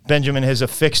office. Benjamin has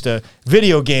affixed a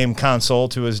video game console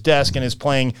to his desk and is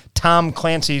playing Tom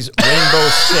Clancy's Rainbow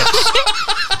Six.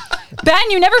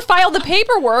 Ben, you never filed the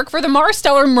paperwork for the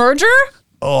Marsteller merger?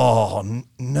 Oh,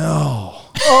 no.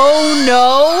 Oh,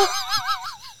 no?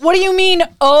 What do you mean,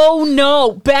 oh,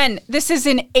 no? Ben, this is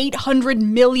an $800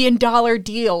 million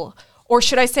deal. Or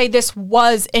should I say this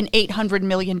was an $800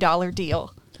 million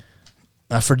deal?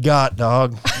 I forgot,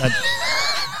 dog.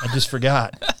 I just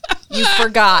forgot. You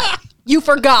forgot. You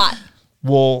forgot.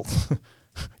 Well,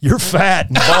 you're fat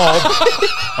and bald.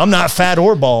 I'm not fat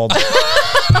or bald.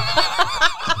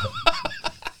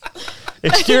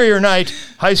 Exterior night,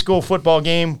 high school football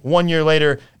game. 1 year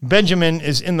later, Benjamin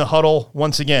is in the huddle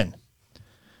once again.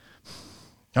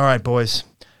 All right, boys.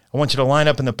 I want you to line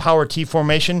up in the power T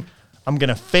formation. I'm going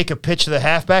to fake a pitch to the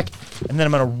halfback, and then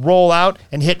I'm going to roll out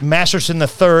and hit Masterson the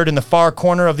third in the far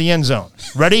corner of the end zone.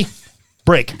 Ready?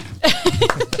 Break.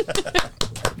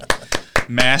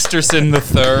 Masterson the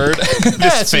Third. Yeah,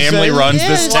 This it's his, family runs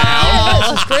this it's- town. yeah, it's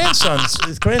his grandsons.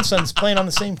 His grandson's playing on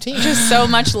the same team. Just so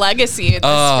much legacy in this script.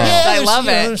 I there's, love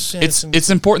you know, it. there's, It's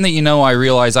important that you know I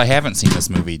realize I haven't seen this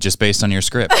movie just based on your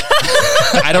script.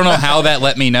 I don't know how that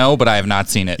let me know, but I have not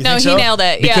seen it. No, think he so? nailed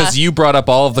it. Because yeah. you brought up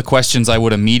all of the questions I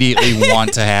would immediately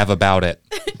want to have about it.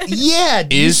 yeah.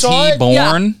 You Is saw he it?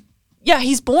 born? Yeah,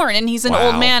 he's born and he's an Wow.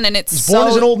 old man, and it's He's so, born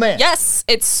as an old man? Yes,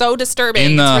 it's so disturbing.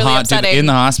 In the it's really upsetting. in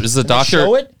the hospital? Is the Did they doctor?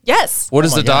 show it? Yes. What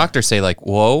does Oh my the God. doctor say? Like,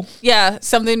 whoa. Yeah,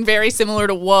 something very similar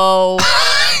to whoa,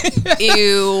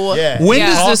 ew. Yeah. When Yeah.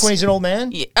 does Talk this? when he's an old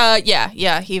man? Yeah.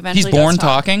 He eventually. He's born does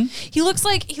talk. talking. He looks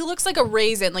like a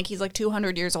raisin, like he's like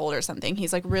 200 years old or something.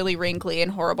 He's like really wrinkly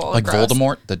and horrible. Like and gross.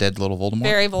 Voldemort, the dead little Voldemort.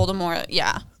 Very Voldemort.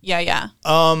 Yeah.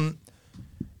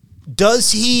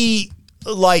 Does he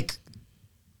like?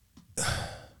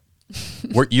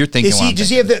 You're thinking. what I'm Does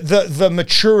he thinking. have the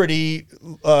maturity?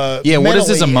 Yeah, what is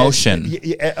his mentally emotion?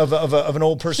 of an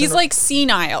old person? He's like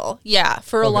senile. Yeah,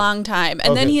 for a long time,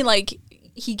 and then Okay.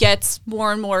 he gets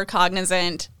more and more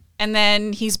cognizant, and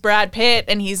then he's Brad Pitt,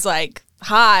 and he's like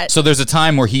hot. So there's a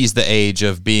time where he's the age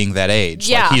of being that age.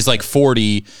 Yeah. Like he's like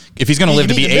 40. If he's going to You live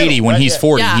to meet be in the 80 middle, when right? he's Yeah.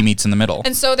 40, Yeah. he meets in the middle.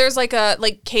 And so there's like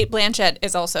Kate Blanchett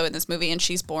is also in this movie, and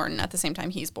she's born at the same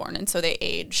time he's born, and so they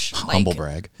age. Like, Humble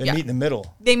brag. They yeah. meet in the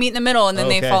middle. They meet in the middle, and then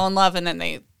they Okay. fall in love, and then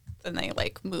they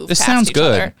like move. This past sounds each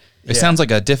good. other. It Yeah. sounds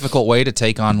like a difficult way to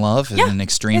take on love in an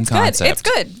extreme it's concept. Good. It's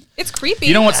good. It's creepy.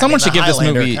 You know what? Someone should give this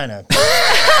Highlander movie.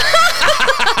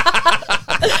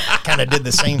 Kind of did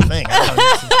the same thing.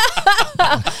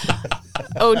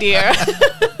 Oh dear.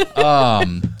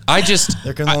 I just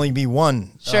There can only be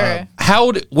one. Sure.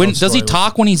 when does he spoilers.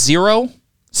 talk when he's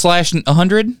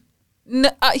 0/100?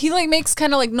 He like makes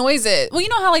kind of like noises. Well, you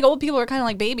know how like old people are kind of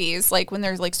like babies, like when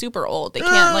they're like super old, they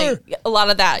can't like a lot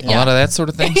of that. A lot of that sort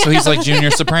of thing. So he's like Junior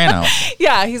Soprano.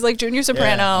 Yeah, he's like junior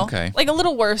soprano. okay. Like a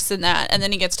little worse than that, and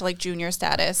then he gets to like junior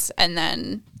status, and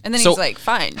then So he's like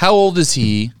fine. How old is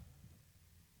he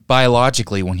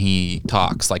biologically when he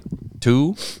talks? Like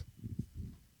 2?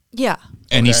 Yeah.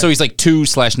 And he's like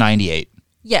 2/98.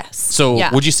 Yes. So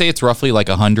yeah. would you say it's roughly like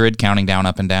 100 counting down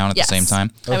up and down at Yes. the same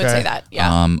time? I would Okay. say that.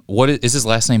 Yeah. What is his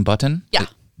last name? Button? yeah.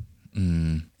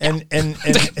 And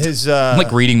his I'm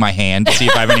like reading my hand to see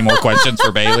if I have any more questions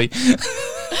for Bailey.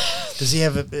 does he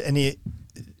have any?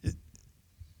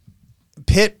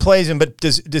 Pitt plays him, but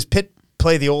does Pitt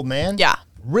play the old man? Yeah.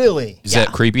 Really? Is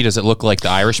that creepy? Does it look like The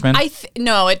Irishman?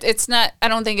 No, it's not. I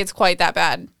don't think it's quite that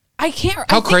bad. I can't.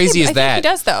 How crazy is I that? think he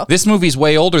does though. This movie's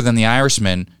way older than The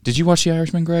Irishman. Did you watch The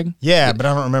Irishman, Greg? Yeah, but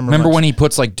I don't remember. Remember much. when he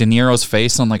puts like De Niro's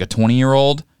face on like a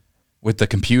 20-year-old with the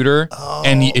computer?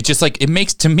 And it just like, it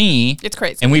makes to me. It's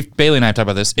crazy. And Bailey and I have talked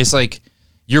about this. It's like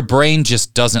your brain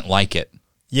just doesn't like it.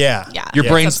 Yeah. Yeah. Your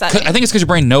It's brain's, upsetting. I think it's because your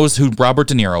brain knows who Robert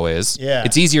De Niro is. Yeah.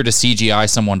 It's easier to CGI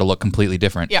someone to look completely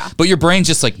different. Yeah. But your brain's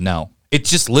just like, no. It's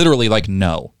just literally like,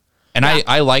 no. And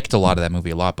I liked a lot of that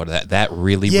movie a lot, but that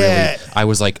really, Yeah. really, I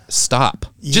was like, stop.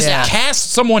 Just Yeah.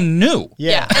 cast someone new.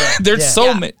 Yeah. Yeah. There's Yeah. so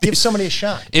Yeah. many. Give somebody a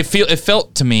shot. It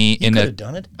felt to me in could a. have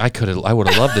done it. I would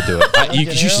have loved to do it. You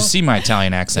De should Niro? see my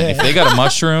Italian accent. Yeah. If they got a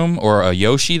mushroom or a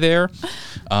Yoshi there,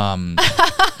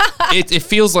 it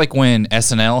feels like when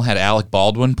SNL had Alec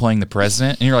Baldwin playing the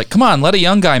president, and you're like, come on, let a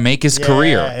young guy make his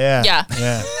career. Yeah. Yeah.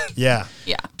 Yeah. Yeah.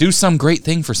 Yeah. Do some great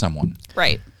thing for someone.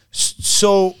 Right.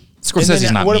 So. Scorsese's and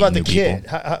then not What about the meeting new kid?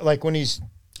 people. How, like when he's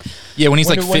Yeah, when he's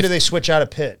when, like when do 50. they switch out of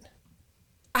Pitt?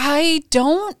 I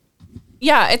don't.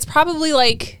 Yeah, it's probably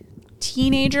like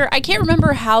teenager. I can't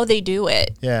remember how they do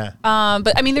it. Yeah.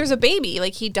 But I mean, there's a baby.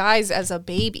 Like he dies as a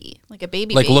baby, like a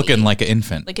baby. like baby. looking like an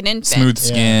infant. Like an infant. Smooth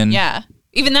skin. Yeah.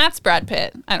 Even that's Brad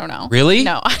Pitt. I don't know. Really?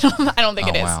 No, I don't think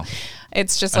Oh, it is. wow.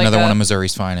 It's just Another like one of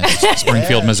Missouri's finest.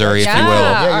 Springfield, Missouri, if you Yeah. will.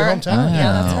 Yeah, your our- hometown.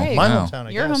 Yeah, that's Oh, right. My wow. hometown. I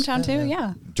Your guess. hometown too.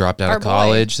 Yeah. Dropped out Our of boy.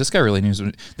 college. This guy really knew.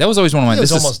 That was always one of my. He was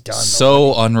This is almost done, though,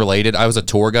 so unrelated. I was a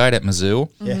tour guide at Mizzou,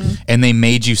 Yeah. and they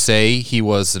made you say he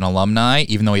was an alumni,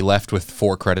 even though he left with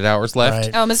 4 credit hours left.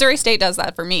 Right. Oh, Missouri State does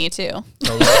that for me too.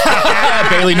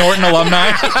 Bailey Norton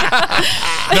alumni.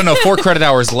 No, 4 credit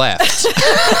hours left.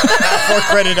 4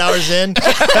 credit hours in.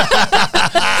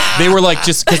 They were like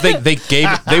just because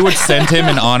they would send him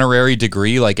an honorary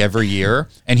degree like every year,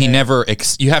 and he never.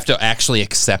 You have to actually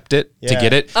accept it to Yeah.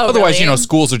 get it. Oh, Otherwise, really?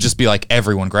 schools would just be like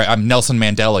everyone. I'm Nelson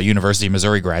Mandela, University of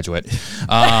Missouri graduate.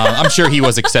 I'm sure he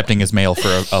was accepting his mail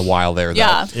for a while there. Though.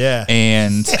 Yeah. Yeah.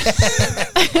 And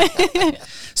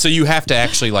so you have to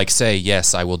actually like say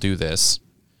yes, I will do this,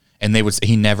 and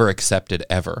he never accepted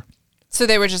ever. So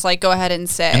they were just like, go ahead and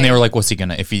say. And they were like, what's he going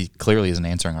to, if he clearly isn't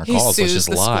answering our calls, let's sues just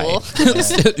the lie.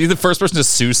 You're the first person to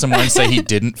sue someone and say he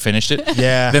didn't finish it.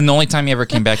 Yeah. Then the only time he ever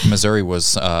came back to Missouri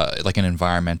was like an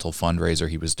environmental fundraiser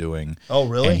he was doing. Oh,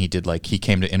 really? And he did he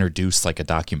came to introduce like a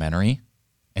documentary.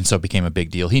 And so it became a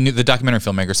big deal. He knew the documentary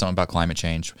filmmaker, something about climate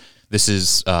change. This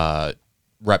is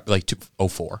like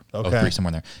 2004, Okay. 03, somewhere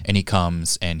in there. And he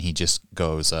comes and he just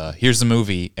goes, here's the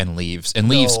movie, and leaves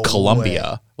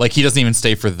Columbia. Like he doesn't even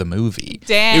stay for the movie.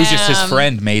 Damn. It was just his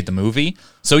friend made the movie.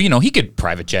 So, he could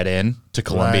private jet in to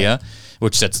Columbia,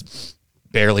 which that's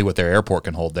barely what their airport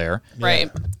can hold there. Right.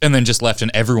 And then just left,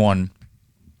 and everyone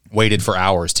waited for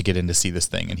hours to get in to see this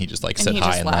thing, and he just said he hi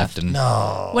just and left. left.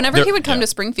 And Whenever he would come to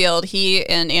Springfield, he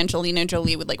and Angelina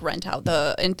Jolie would rent out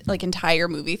the entire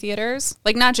movie theaters,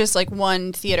 not just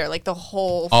one theater, the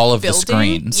whole all of building. the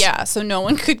screens. Yeah, so no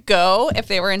one could go if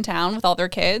they were in town with all their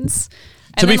kids.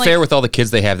 To be fair, with all the kids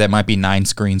they have, that might be 9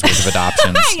 screens worth of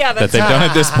adoptions Yeah, that they've done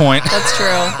at this point. That's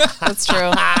true. That's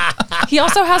true. He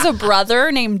also has a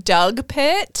brother named Doug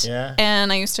Pitt. Yeah.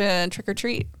 And I used to trick or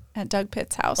treat at Doug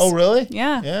Pitt's house. Oh, really?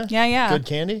 Yeah. Yeah. Good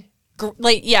candy? Full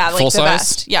the size?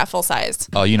 best. Yeah, full size.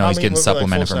 Oh, he's getting we're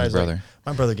supplemented full from his size, brother.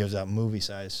 my brother gives out movie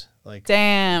size.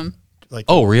 Damn.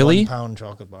 Oh, really? 1 pound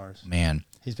chocolate bars. Man.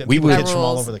 He's been We people would- kids from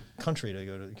all rules. over the country to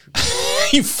go to.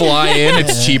 You fly in,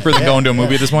 it's cheaper than going to a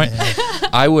movie at this point.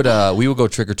 We would go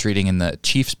trick-or-treating in the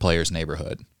Chiefs players'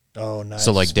 neighborhood. Oh, nice.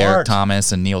 So Derek Smart.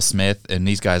 Thomas and Neil Smith, and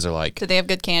these guys are Did they have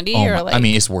good candy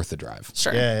it's worth the drive.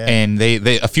 Sure. Yeah, yeah. And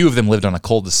they a few of them lived on a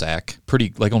cul-de-sac,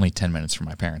 pretty only 10 minutes from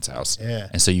my parents' house. Yeah.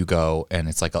 And so you go, and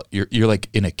it's you're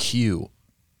in a queue,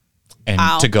 and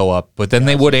Wow. to go up. But then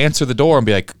they would answer the door and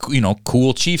be like,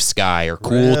 cool Chiefs guy or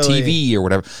cool Really? TV or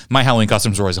whatever. My Halloween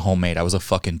costumes were always homemade. I was a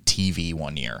fucking TV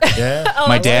one year. Yeah. Oh,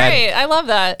 My that's dad- great. I love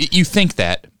that. You think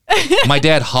that? My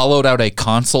dad hollowed out a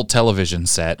console television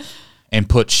set and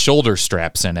put shoulder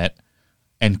straps in it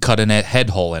and cut a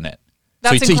head hole in it.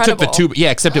 That's so he took the incredible. tube.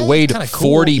 Yeah, except it weighed Kinda cool.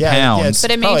 40 Yeah, pounds.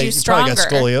 But it made probably- you probably got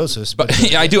stronger. scoliosis. But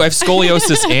Yeah, I do. I have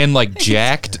scoliosis and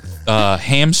jacked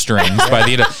hamstrings by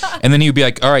the end of, and then he'd be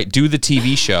like, all right, do the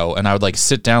TV show. And I would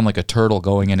sit down like a turtle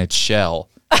going in its shell.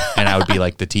 And I would be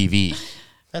like the TV.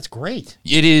 that's great.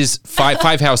 It is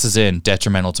five houses in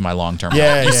detrimental to my long-term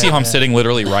Yeah, health. You yeah, see how I'm yeah. sitting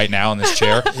literally right now in this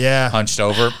chair, Yeah. hunched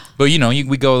over. But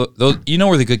we go, those,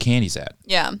 where the good candy's at.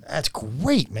 Yeah. That's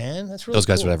great, man. That's really Those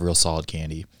guys cool. would have real solid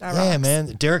candy. That Yeah, rocks. man.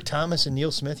 Derek Thomas and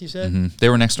Neil Smith, you said? They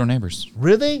were next door neighbors.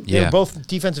 Really? They Yeah. were both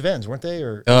defensive ends, weren't they?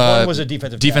 Or one was a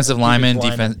defensive lineman,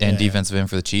 Yeah. defensive end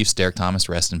for the Chiefs. Derek Thomas,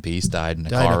 rest in peace, died in a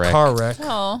Died car in wreck. a car wreck.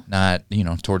 Oh. Not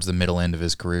towards the middle end of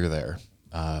his career there.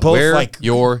 Both wear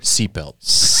your seatbelt.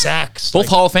 Sacks. Both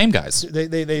Hall of Fame guys.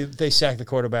 They sacked the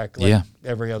quarterback Yeah.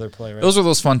 every other play, right? Those are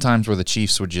those fun times where the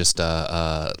Chiefs would just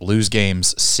lose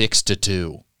games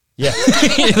 6-2. yeah.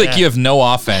 You have no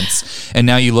offense, and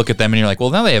now you look at them and you're like,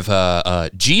 well, now they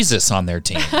have Jesus on their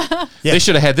team. They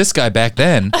should have had this guy back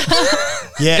then.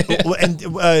 Yeah.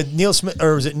 And Neil Smith,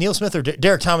 or was it Neil Smith or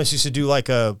Derek Thomas used to do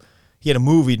he had a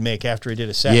movie he'd make after he did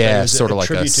a sack. Yeah, It was sort of like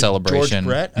a tribute to celebration. George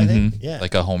Brett, I think. Mhm. Yeah.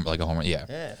 like a home. Yeah.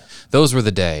 Yeah. Those were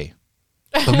the day.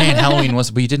 But man, Halloween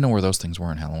was. But you didn't know where those things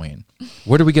were in Halloween.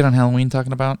 Where did we get on Halloween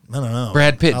talking about? I don't know.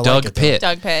 Brad Pitt, I like Doug it, though. Pitt.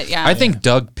 Doug Pitt, yeah. I think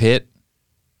Doug Pitt,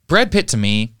 Brad Pitt to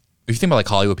me, if you think about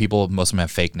Hollywood people, most of them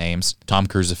have fake names. Tom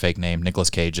Cruise is a fake name.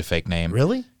 Nicolas Cage a fake name.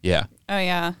 Really? Yeah. Oh,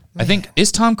 yeah. I think,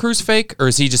 is Tom Cruise fake, or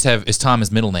is Tom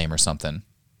his middle name or something?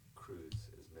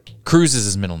 Cruise is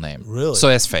his middle name. Really? So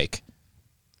that's fake.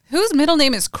 Whose middle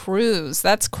name is Cruz?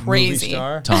 That's crazy. Movie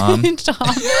star? Tom. Tom.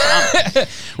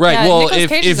 Right. Yeah, well, Nicolas if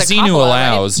Cage is a Xenu Coppola,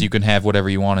 allows, you can have whatever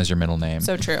you want as your middle name.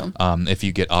 So true. If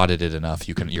you get audited enough,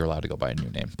 you're allowed to go by a new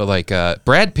name. But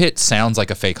Brad Pitt sounds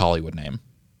like a fake Hollywood name.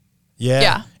 Yeah.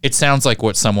 Yeah. It sounds like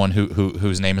what someone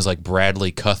whose name is like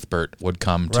Bradley Cuthbert would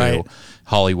come to Right.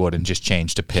 Hollywood and just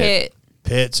change to Pitt. Pitt.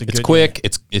 Pitt's a It's good quick.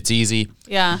 It's easy.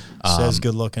 Yeah. Says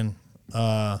good looking.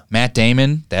 Matt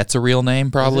Damon. That's a real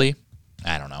name, probably.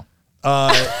 I don't know.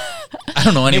 I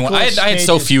don't know anyone. I Nicolas had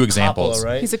so Cage few is examples. Coppola,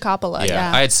 right? He's a Coppola.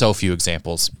 Yeah. I had so few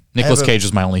examples. Nicolas a- Cage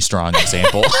was my only strong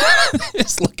example.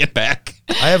 Just looking back.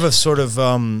 I have a sort of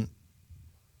I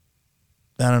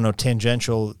don't know,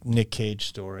 tangential Nick Cage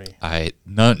story.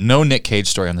 No Nick Cage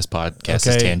story on this podcast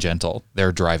is Okay. tangential. They're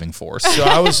a driving force. So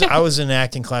I was in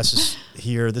acting classes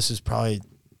here. This is probably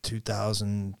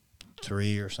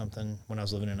 2003 or something when I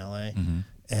was living in LA,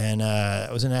 and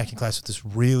I was in acting class with this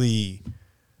really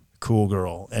cool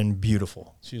girl and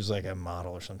beautiful. She was like a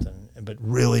model or something, but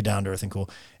really down to earth and cool.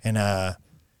 And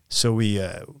so we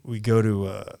go to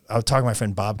I was talking to my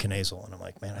friend Bob Knazel, and I'm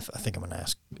like, man, I think I'm gonna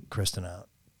ask Kristen out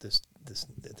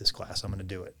this class. I'm gonna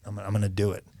do it. I'm gonna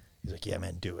do it. He's like, yeah,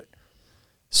 man, do it.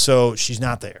 So she's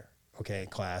not there, okay, in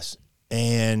class.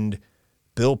 And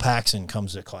Bill Paxton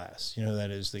comes to class. You know who that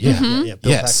is? The guy? Yeah,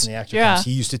 Bill Yes. Paxton, the actor. Yeah. Comes.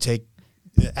 He used to take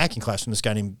the acting class from this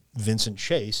guy named Vincent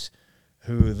Chase,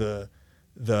 who the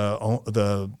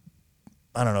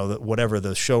I don't know, whatever,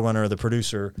 the showrunner, the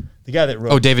producer, the guy that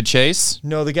wrote. Oh, David Chase?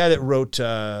 No, the guy that wrote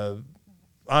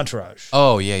Entourage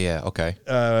Oh, yeah, okay.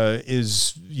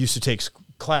 used to take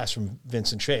class from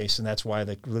Vincent Chase, and that's why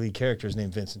the lead character is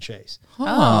named Vincent Chase.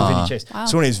 Oh. Vinny Chase.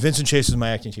 So anyways, Vincent Chase is my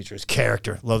acting teacher. His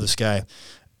character. Love this guy.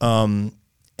 And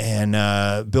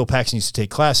Bill Paxton used to take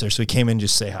class there, so he came in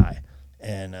just to say hi.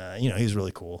 And, he was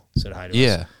really cool. Said hi to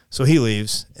us. So he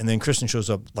leaves, and then Kristen shows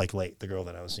up, like, late, the girl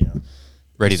that I was,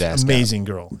 ready to ask. amazing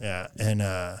girl. Yeah. And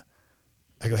I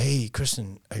go, hey,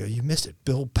 Kristen, you missed it.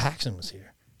 Bill Paxton was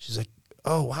here. She's like,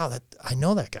 oh, wow, I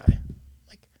know that guy. I'm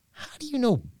like, how do you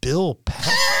know Bill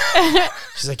Paxton?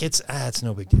 She's like, it's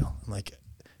no big deal. I'm like,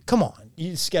 come on,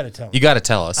 you just got to tell me. You got to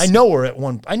tell us. I know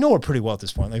her pretty well at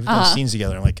this point. Like, we've done scenes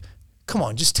together. I'm like, come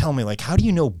on, just tell me, like, how do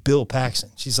you know Bill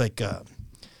Paxton? She's like,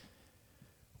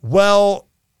 well,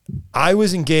 I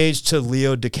was engaged to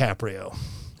Leo DiCaprio,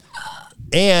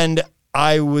 and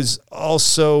I was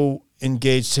also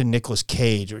engaged to Nicolas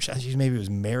Cage, or maybe was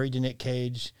married to Nick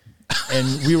Cage.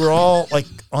 And we were all like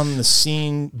on the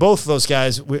scene, both of those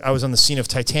guys. I was on the scene of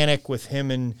Titanic with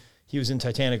him, and he was in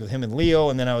Titanic with him and Leo.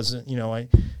 And then I was,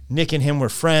 Nick and him were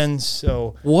friends.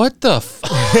 So What the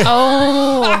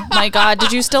Oh my God!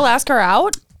 Did you still ask her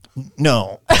out?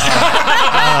 no,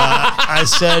 I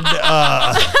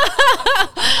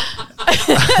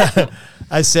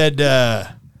said,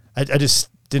 I just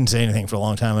didn't say anything for a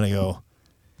long time, and I go,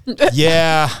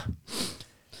 yeah.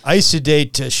 I used to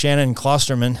date Shannon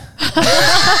Klosterman.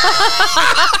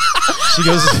 She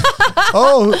goes,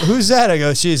 oh, who's that? I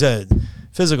go, she's a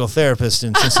physical therapist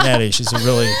in Cincinnati. She's a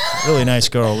really, really nice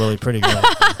girl, really pretty girl.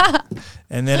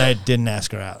 And then I didn't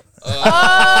ask her out.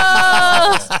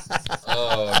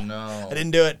 Oh, no. I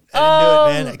didn't do it.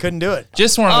 Man. I couldn't do it.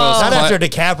 Just one of those. Not after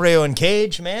DiCaprio and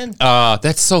Cage, man.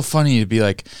 That's so funny to be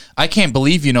like, I can't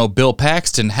believe you know Bill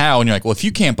Paxton. How? And you're like, well, if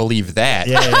you can't believe that,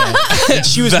 Yeah. And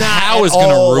she was The not how at is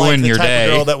gonna all ruin like the your type day.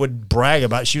 of girl that would brag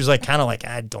about it. She was like, kind of like,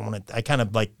 I don't want to. I kind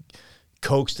of like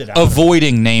coaxed it out.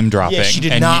 avoiding name dropping. Yeah, she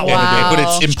did And not you- want to do it. But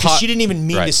it's Because impossible. she didn't even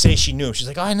mean to Right. say she knew him. She's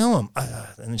like, oh, I know him.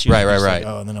 And then she Right, was just right.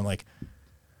 like, oh, and then I'm like,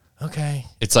 okay.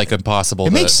 It's like impossible.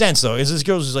 It makes sense, though, because this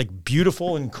girl's just like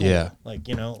beautiful and cool. Yeah. Like,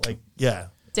 yeah.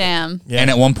 Damn. Yeah. And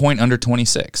at one point under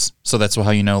 26. So that's how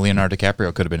you know Leonardo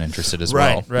DiCaprio could have been interested as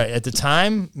well. Right. At the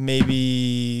time,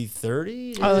 maybe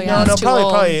 30? Oh, yeah, No, that's too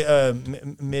old.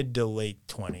 probably mid to late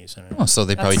 20s. I don't know. Oh, so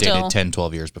they probably That's dated still- 10,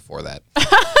 12 years before that.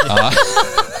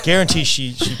 Guarantee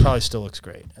she probably still looks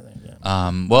great. I think. Yeah.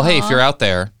 Well, hey, if you're out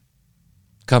there,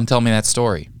 come tell me that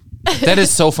story. That is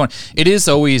so fun. It is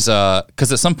always,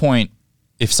 because at some point,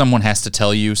 if someone has to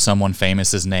tell you someone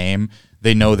famous's name,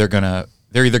 they know they're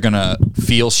either gonna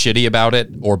feel shitty about it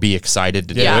or be excited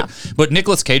to Yeah. do it. But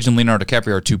Nicolas Cage and Leonardo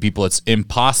DiCaprio are two people it's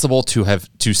impossible to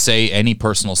say any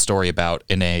personal story about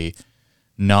in a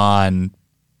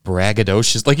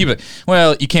non-braggadocious. Like, you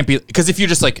can't be, because if you're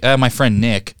just like, my friend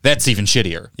Nick, that's even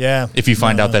shittier. Yeah. If you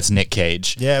find out that's Nick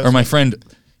Cage. Yeah, it Or was my friend.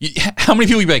 How many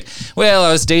people would be like, well,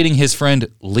 I was dating his friend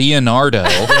Leonardo.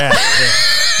 Yeah.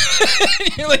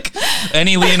 You're like,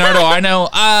 any Leonardo I know?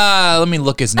 Let me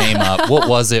look his name up. What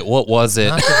was it? Not Da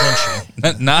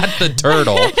Vinci. Not the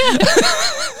turtle.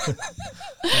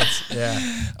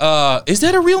 Yeah. Is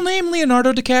that a real name,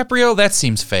 Leonardo DiCaprio? That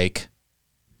seems fake.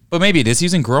 But maybe it is.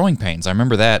 He's in Growing Pains. I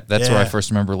remember that. That's where I Yeah.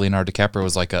 first remember Leonardo DiCaprio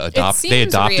was like they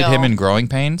seems adopted real. him in Growing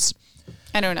Pains.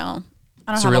 I don't know.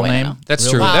 I don't It's have a real way to name. know. That's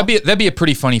Real true. name. Wow. That'd be a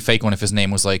pretty funny fake one if his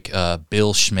name was like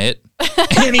Bill Schmidt,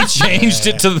 and he changed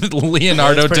it to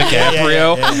Leonardo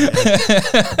DiCaprio.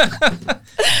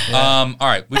 Yeah. All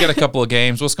right, we got a couple of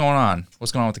games. What's going on?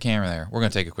 What's going on with the camera there? We're gonna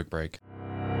take a quick break.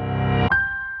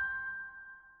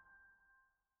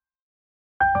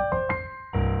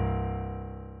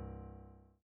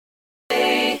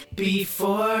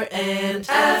 Before and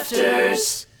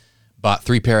afters. Bought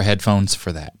 3 pair of headphones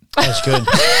for that. That's good.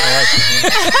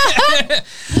 I like it.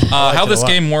 How it a this lot.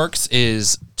 game works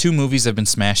is 2 movies have been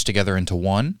smashed together into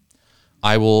one.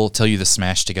 I will tell you the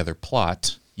smashed together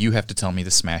plot. You have to tell me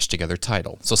the smashed together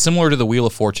title. So similar to the Wheel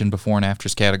of Fortune before and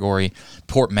afters category,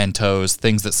 portmanteaus,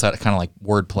 things that kind of like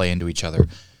wordplay into each other.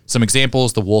 Some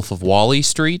examples: The Wolf of Wall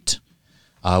Street,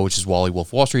 which is Wally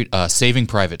Wolf Wall Street, Saving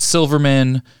Private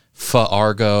Silverman,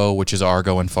 Fargo, which is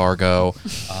Argo and Fargo.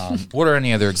 What are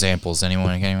any other examples?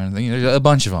 Anyone think? There's a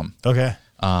bunch of them. Okay.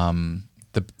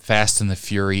 The Fast and the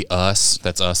Fury, Us.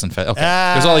 That's Us and Fast. Okay.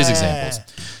 There's all these examples.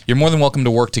 You're more than welcome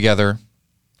to work together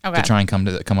to try and come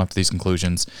up to these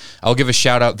conclusions. I'll give a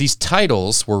shout out. These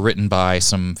titles were written by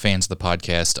some fans of the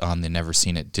podcast on the Never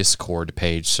Seen It Discord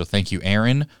page. So thank you,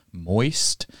 Aaron,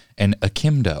 Moist, and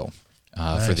Akimdo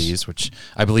for these, which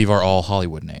I believe are all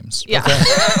Hollywood names. Yeah.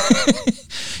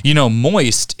 You know,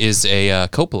 Moist is a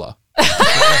Coppola.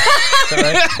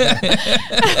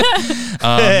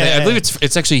 I believe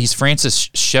it's actually he's Francis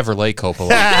Chevrolet Coppola,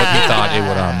 but he thought it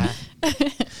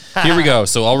would Here we go.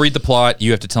 So I'll read the plot.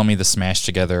 You have to tell me the smashed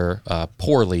together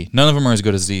poorly. None of them are as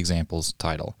good as the examples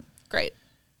title. Great.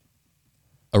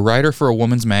 A writer for a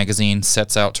woman's magazine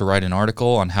sets out to write an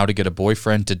article on how to get a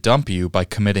boyfriend to dump you by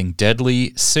committing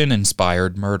deadly,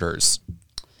 sin-inspired murders.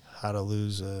 How to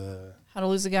lose a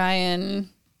guy in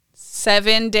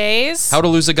 7 days. How to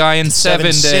lose a guy in 7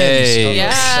 days. Sins.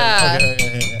 Yeah.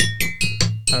 Okay.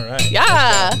 All right.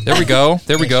 Yeah. There we go.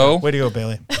 There we go. Way to go,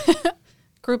 Bailey.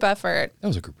 Group effort. That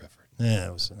was a group effort. Yeah,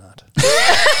 it was not.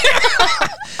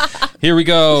 Here we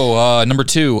go. Number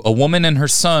 2. A woman and her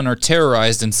son are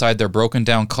terrorized inside their broken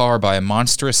down car by a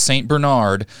monstrous St.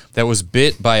 Bernard that was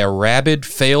bit by a rabid,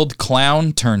 failed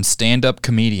clown turned stand-up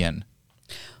comedian.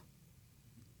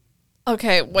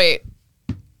 Okay, wait.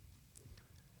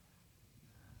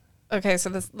 Okay, so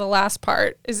the last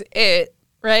part is it,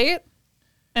 right?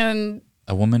 And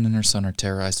A woman and her son are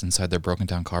terrorized inside their broken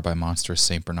down car by a monstrous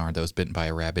St. Bernard that was bitten by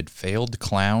a rabid, failed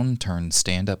clown turned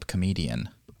stand-up comedian.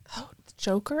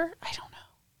 Joker? I don't know.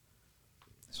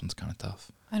 This one's kind of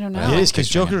tough. I don't know. It is because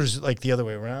Joker's like the other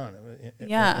way around.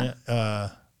 Yeah.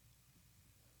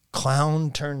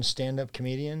 Clown turned stand-up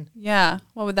comedian. Yeah.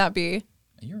 What would that be?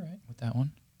 You're right with that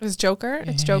one. It was Joker?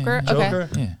 It's Yeah, Joker? yeah, Okay. Joker.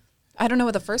 Yeah. I don't know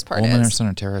what the first A part woman and her is. son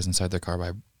are terrorized inside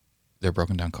their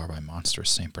broken down car by a monstrous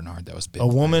St. Bernard that was bitten.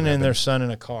 A woman by a and their rabid. son in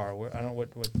a car. I don't what.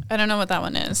 I don't know what that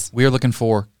one is. We are looking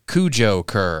for Cujo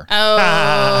Cur.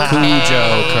 Oh.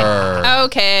 Cujo Cur.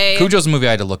 Okay. Cujo's a movie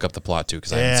I had to look up the plot to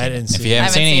because I haven't Yeah, I seen didn't it. If see you it. haven't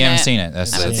I seen it, you haven't haven't seen it.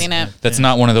 That's, I haven't that's, seen it. that's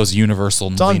not one of those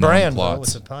universal It's on brand. Though.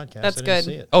 plots. It's a podcast. That's I didn't good.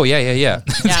 See it. Oh, yeah. Yeah.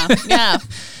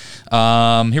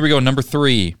 Yeah. Here we go. Number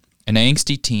 3. An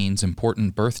angsty teen's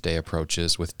important birthday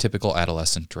approaches with typical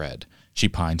adolescent dread. She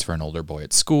pines for an older boy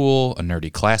at school. A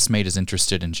nerdy classmate is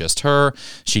interested in just her.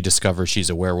 She discovers she's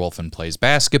a werewolf and plays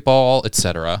basketball,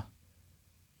 etc.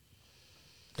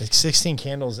 It's 16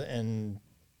 Candles and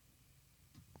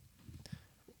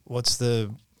what's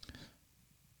the?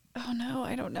 Oh, no.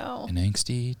 I don't know. An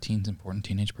angsty teen's important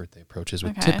teenage birthday approaches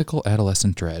with Okay. typical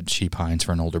adolescent dread. She pines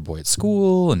for an older boy at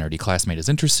school. A nerdy classmate is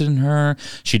interested in her.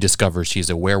 She discovers she's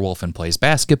a werewolf and plays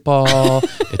basketball,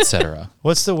 etc.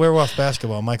 What's the werewolf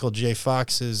basketball? Michael J.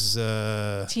 Fox's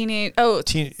Teenage. Oh,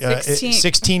 16.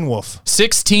 16 Wolf.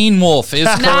 16 Wolf is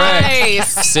correct.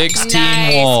 Nice. 16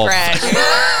 Nice, Wolf. Greg.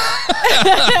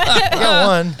 I got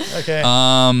one. Okay.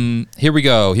 Here we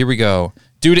go.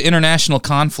 Due to international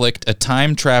conflict, a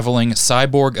time-traveling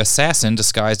cyborg assassin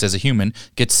disguised as a human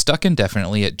gets stuck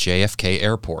indefinitely at JFK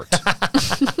Airport.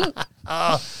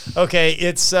 Okay,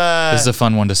 it's This is a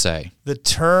fun one to say. the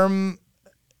term.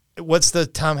 What's the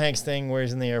Tom Hanks thing where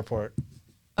he's in the airport?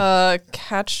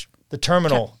 Catch The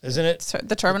terminal, isn't it?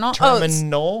 the terminal. Oh, it's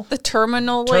Terminal. the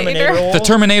terminal Terminator. later. The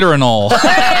Terminator and all. That's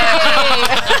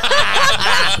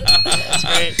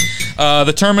great.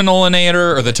 The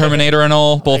Terminalinator or the Terminator and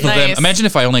all, both of them. Nice. Imagine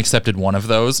if I only accepted one of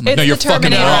those. I'm like, It's no, the you're fucking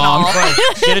Terminator and wrong. all. Right,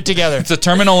 get it together. It's the So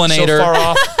Terminalinator. far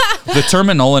off. The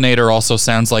Terminalinator also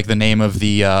sounds like the name of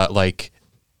the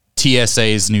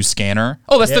TSA's new scanner.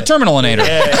 Oh, that's the Yeah. Terminalinator.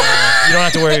 Yeah. You don't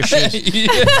have to wear your shoes.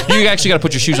 You actually got to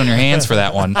put your shoes on your hands for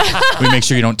that one. We make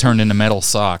sure you don't turn into metal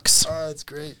socks. Oh, that's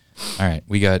great. All right,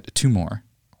 we got 2 more.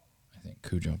 I think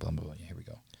Cujo, blah, blah, blah. Yeah,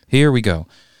 here we go.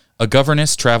 A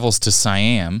governess travels to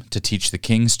Siam to teach the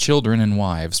king's children and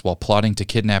wives while plotting to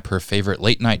kidnap her favorite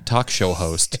late-night talk show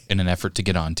host in an effort to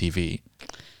get on TV.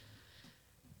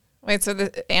 Wait, so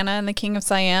the Anna and the King of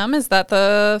Siam, is that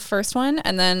the first one?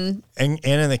 And then And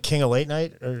Anna and the King of Late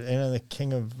Night, or Anna and the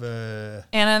King of. Anna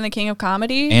and the King of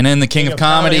Comedy? Anna and the King of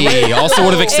Comedy. Also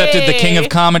would have accepted the King of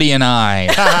Comedy and I.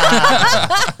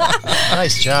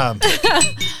 Nice job.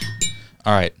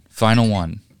 All right, final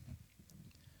one.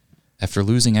 After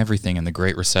losing everything in the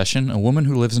Great Recession, a woman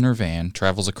who lives in her van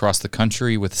travels across the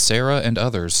country with Sarah and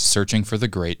others searching for the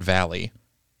Great Valley.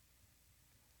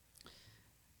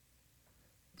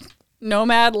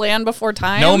 Nomad Land Before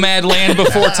Time? Nomad Land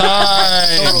Before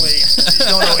Time. Totally.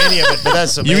 Don't know any of it, but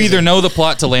that's amazing. You either know the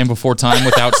plot to Land Before Time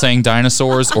without saying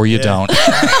dinosaurs, or you don't.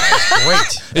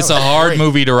 Great. It's a hard great.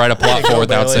 movie to write a plot you for go,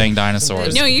 without Bailey. saying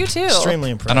dinosaurs. No, you too. Extremely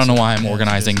I impressive. don't know why I'm Yeah,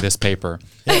 organizing this paper.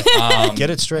 Get it I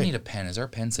need straight. a pen. Is there a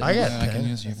pen sitting I got there a that I can pen.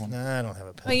 use? You have one? Nah, I don't have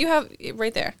a pen. Oh, you have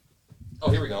right there.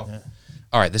 Oh, here we go.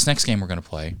 All right, this next game we're going to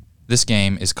play. This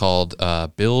game is called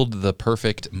Build the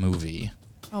Perfect Movie.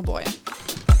 Oh boy.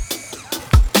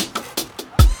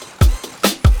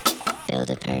 Build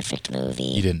a perfect movie.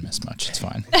 You didn't miss much. It's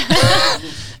fine.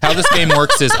 How this game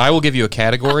works is I will give you a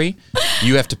category.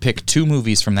 You have to pick 2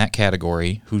 movies from that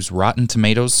category whose Rotten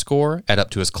Tomatoes score add up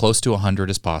to as close to 100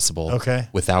 as possible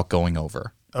without going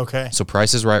over. Okay. So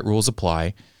Price is Right rules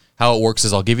apply. How it works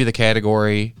is I'll give you the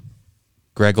category.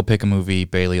 Greg will pick a movie.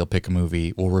 Bailey will pick a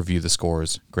movie. We'll review the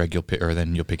scores. Greg, you'll pick, or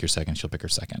then you'll pick your second. She'll pick her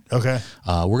second. Okay.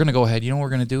 We're gonna go ahead. You know what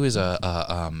we're gonna do is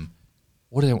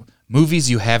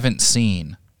movies you haven't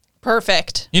seen.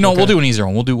 Perfect. You know, we'll do an easier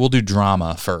one. We'll do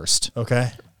drama first.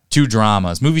 Okay. 2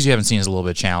 dramas. Movies you haven't seen is a little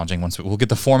bit challenging. We'll get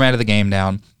the format of the game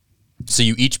down. So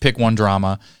you each pick 1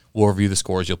 drama. We'll review the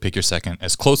scores. You'll pick your second.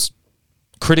 As close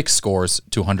critics scores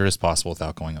to 100 as possible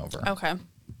without going over. Okay.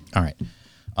 All right.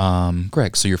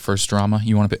 Greg, so your first drama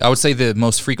you want to pick? I would say the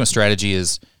most frequent strategy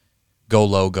is go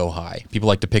low, go high. People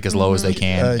like to pick as low as they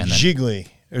can. And then, Jiggly.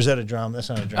 Or is that a drama? That's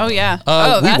not a drama. Oh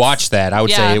yeah. we watched that. I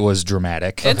would say it was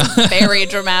dramatic. It's very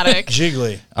dramatic.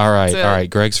 Jiggly. All right.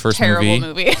 Greg's first Terrible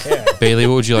movie. Bailey,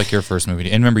 what would you like your first movie to?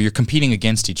 And remember, you're competing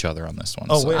against each other on this one.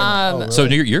 Oh, so. wait. Really? So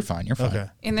you're fine. You're fine. Okay.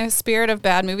 In the spirit of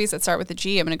bad movies that start with a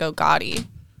G, I'm gonna go Gotti.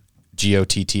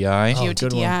 Gotti. Oh,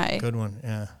 Gotti. Good one.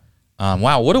 Yeah.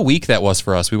 Wow, what a week that was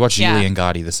for us. We watched Yeah. Gigli and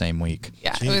Gotti the same week.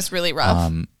 Yeah, it was really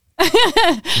rough.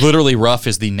 Literally, rough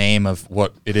is the name of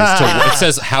what it is. It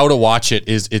says how to watch it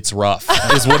is it's rough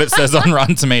is what it says on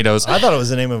Rotten Tomatoes. I thought it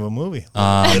was the name of a movie.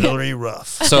 Literally rough.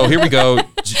 So here we go.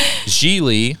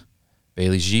 Gigli,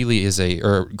 Bailey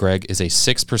Gigli Greg is a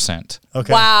 6%.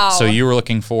 Okay. Wow. So you were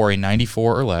looking for a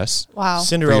 94 or less Wow. for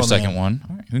Cinderella your second Man. one.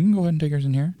 All right, we can go ahead and take yours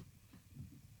in here.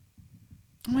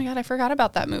 Oh my god, I forgot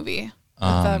about that movie.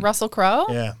 With Russell Crowe.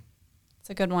 Yeah. It's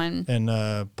a good one. And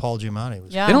Paul Giamatti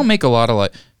was. Yeah. They don't make a lot of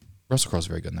Russell Crowe's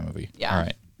very good in that movie. Yeah. All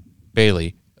right.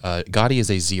 Bailey, Gotti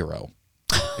is a 0.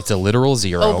 It's a literal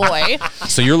 0. Oh boy.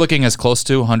 So you're looking as close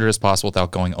to 100 as possible without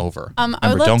going over.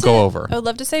 Remember, don't go over. I would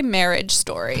love to say Marriage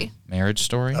Story. Marriage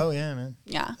Story? Oh yeah, man.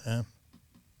 Yeah.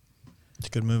 It's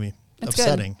a good movie. It's good.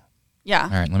 Upsetting. Yeah.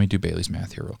 All right, let me do Bailey's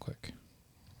math here real quick.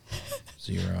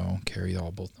 0, carry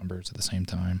both numbers at the same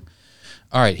time.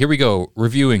 All right, here we go.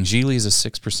 Reviewing, Gigli is a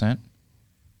 6%.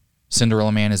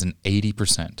 Cinderella Man is an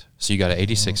 80%. So you got an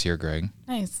 86 here, Greg.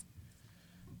 Nice.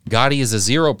 Gotti is a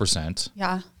 0%.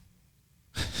 Yeah.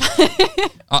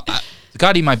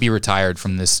 Gotti might be retired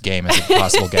from this game as a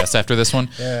possible guest after this one.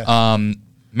 Yeah.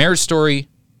 Marriage Story,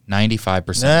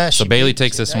 95%. Nah, So she Bailey beat-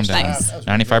 takes she this one actually- down. Nice. That was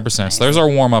 95%. So there's our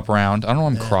warm-up round. I don't know why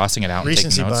I'm crossing it out and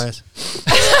Recency taking notes. bias.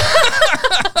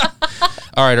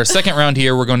 All right, our second round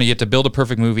here, we're going to get to build a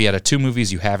perfect movie out of 2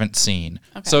 movies you haven't seen.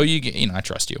 Okay. So I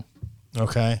trust you.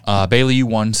 Okay. Bailey, you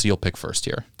won, so you'll pick first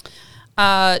here.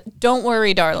 Don't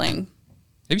Worry, Darling.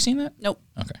 Have you seen that? Nope.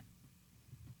 Okay.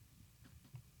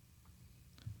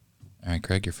 All right,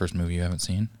 Greg, your first movie you haven't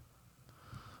seen.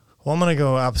 Well, I'm gonna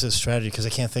go opposite strategy because I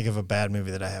can't think of a bad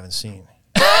movie that I haven't seen.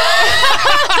 I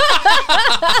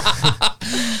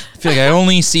feel like I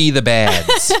only see the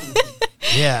bads.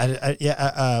 Yeah.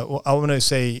 Well, I'm gonna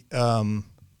say.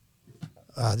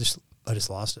 I just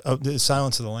lost it. Oh, the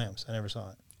Silence of the Lambs. I never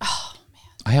saw it.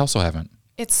 I also haven't.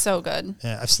 It's so good.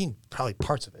 Yeah, I've seen probably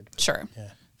parts of it. Sure.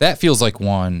 That feels like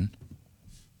one.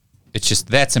 It's just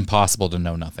that's impossible to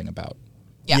know nothing about.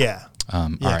 Yeah. Yeah. All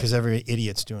right. Because every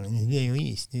idiot's doing it.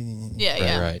 Yeah.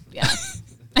 Yeah. Right. Yeah.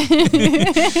 All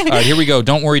right, here we go.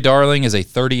 Don't Worry, Darling is a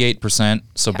 38%.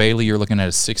 So, Bailey, you're looking at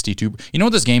a 62. You know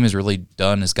what this game has really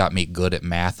done is got me good at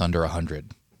math under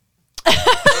 100.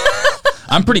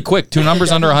 I'm pretty quick. 2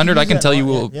 numbers under 100. I can tell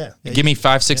you. Give me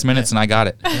 5-6 minutes and I got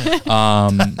it.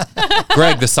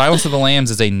 Greg, The Silence of the Lambs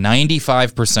is a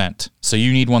 95%. So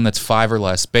you need one that's 5 or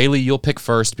less. Bailey, you'll pick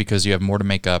first because you have more to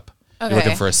make up. You're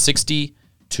looking Okay. for a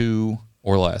 62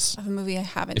 or less. Of a movie I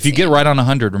haven't If you seen. get right on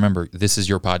 100, remember this is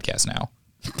your podcast now.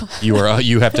 You are.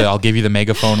 You have to. I'll give you the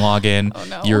megaphone login. Oh,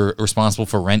 no. You're responsible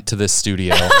for rent to this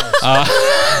studio.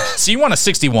 So you want a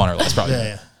 61 or less, probably.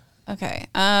 Yeah. Okay.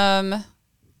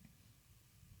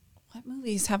 What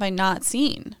movies have I not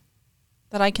seen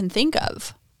that I can think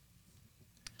of?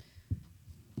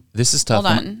 This is tough.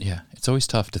 Hold on. Yeah, it's always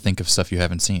tough to think of stuff you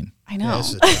haven't seen. I know.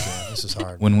 This is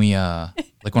hard. When we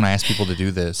when I ask people to do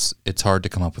this, it's hard to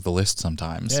come up with a list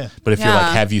sometimes. Yeah. But if you're like,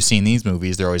 Yeah. have you seen these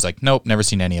movies? They're always like, nope, never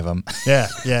seen any of them. Yeah,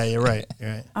 you're right.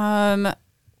 You're right.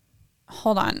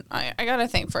 Hold on. I gotta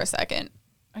think for a second.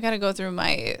 I gotta go through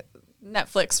my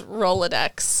Netflix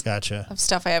Rolodex Gotcha. of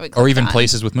stuff I haven't Or even clicked on.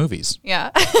 places with movies.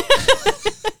 Yeah.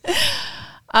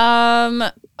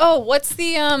 Oh, what's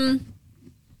the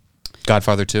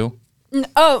Godfather 2.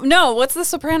 Oh no, what's the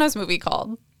Sopranos movie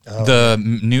called? The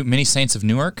new Many Saints of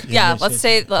Newark? Yeah, let's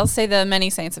say the Many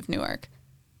Saints of Newark.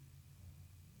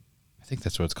 I think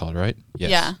that's what it's called, right?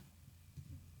 Yes. Yeah.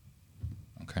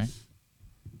 Okay. All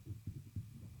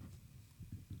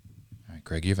right,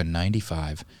 Greg, you have a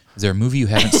 95. Is there a movie you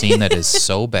haven't seen that is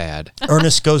so bad?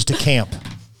 Ernest Goes to Camp.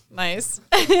 Nice.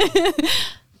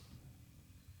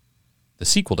 The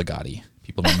sequel to Gotti.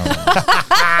 People don't know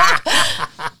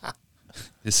that.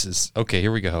 This is... Okay,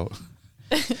 here we go.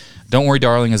 Don't Worry,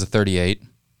 Darling is a 38.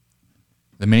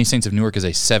 The Many Saints of Newark is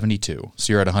a 72.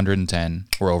 So you're at 110.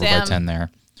 We're over by 10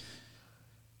 there.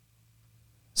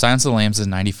 Silence of the Lambs is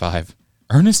 95.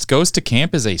 Ernest Goes to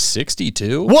Camp is a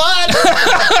 62. What?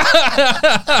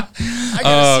 I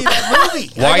gotta see that movie.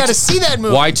 I gotta see that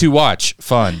movie. Why to watch?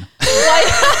 Fun.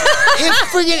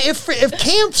 If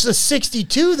Camp's a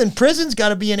 62, then Prison's got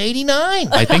to be an 89.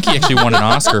 I think he actually won an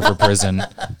Oscar for Prison.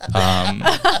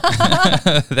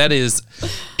 That is,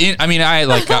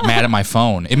 I got mad at my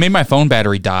phone. It made my phone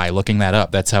battery die looking that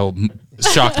up. That's how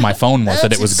shocked my phone was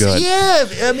that it was good. Yeah,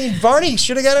 I mean, Varney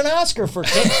should have got an Oscar for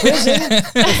Prison.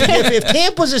 if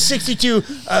Camp was a 62,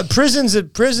 Prison's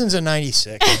a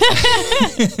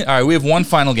 96. All right, we have one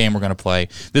final game we're going to play.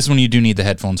 This one you do need the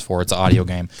headphones for. It's an audio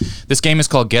game. This game is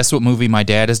called Guess What Movie My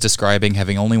Dad is Describing,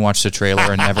 having only watched the trailer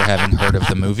and never having heard of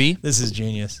the movie. This is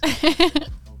genius.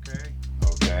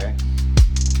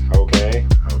 Okay.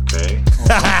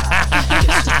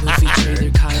 Movie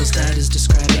trailer Kyle's dad is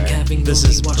describing having This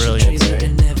only is watched the brilliant. trailer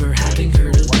and never having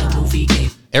heard of the movie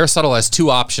game. Aristotle has two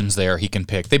options there he can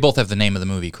pick. They both have the name of the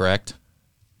movie, correct?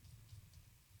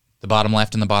 The bottom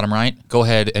left and the bottom right? Go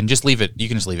ahead and just leave it. You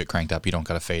can just leave it cranked up. You don't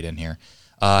got to fade in here.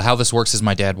 How this works is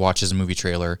my dad watches a movie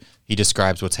trailer. He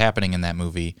describes what's happening in that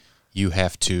movie. You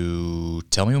have to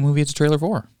tell me what movie it's a trailer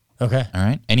for. Okay. All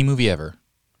right? Any movie ever.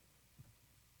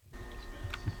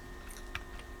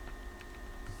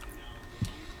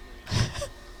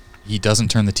 He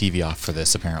doesn't turn the TV off for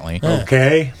this, apparently.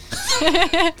 Okay.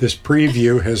 This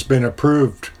preview has been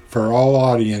approved for all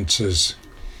audiences.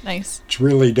 Nice. It's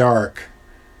really dark.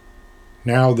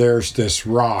 Now there's this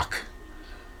rock.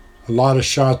 A lot of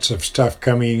shots of stuff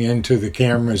coming into the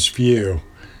camera's view.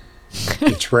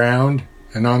 It's round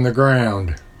and on the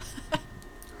ground.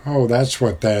 Oh, that's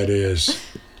what that is.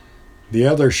 The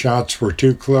other shots were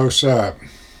too close up.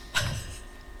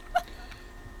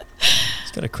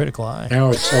 It's got a critical eye. Now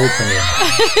it's opening.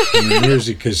 And the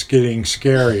music is getting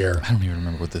scarier. I don't even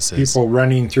remember what this is. People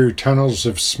running through tunnels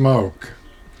of smoke.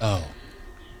 Oh.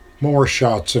 More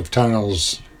shots of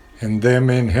tunnels and them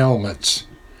in helmets.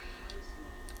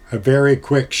 A very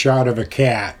quick shot of a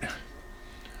cat.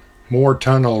 More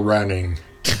tunnel running.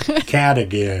 Cat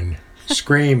again.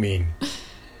 Screaming.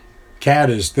 Cat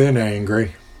is then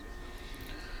angry.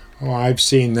 Oh, I've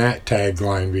seen that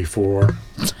tagline before.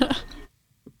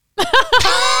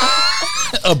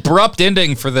 Abrupt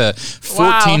ending for the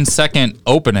 14-second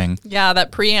opening. Yeah,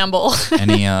 that preamble.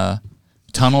 Any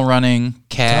tunnel running,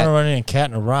 cat, Tunnel running a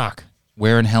cat in a rock.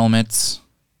 wearing helmets.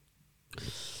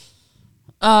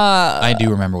 I do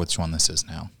remember which one this is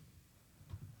now.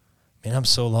 Man, I'm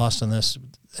so lost on this.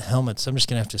 The helmets. I'm just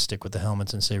going to have to stick with the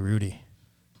helmets and say Rudy.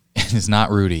 It's not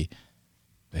Rudy.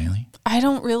 Bailey? I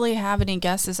don't really have any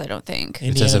guesses, I don't think.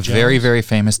 It has a very, very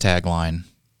famous tagline.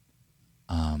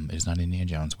 It is not Indiana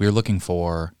Jones. We were looking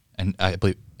for, and I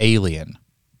believe, Alien.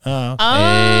 Oh,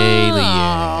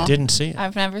 Alien. didn't see it.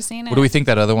 I've never seen it. What do we think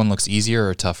that other one looks easier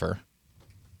or tougher?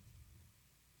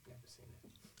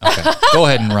 Okay, go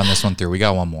ahead and run this one through. We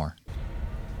got one more.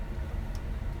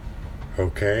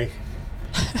 Okay.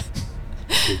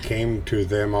 He came to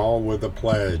them all with a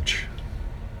pledge.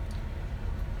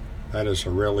 That is a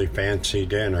really fancy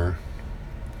dinner.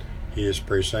 He is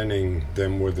presenting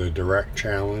them with a direct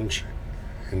challenge,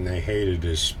 and they hated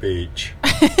his speech.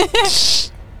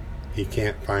 He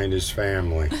can't find his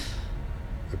family.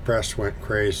 The press went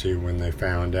crazy when they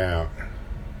found out.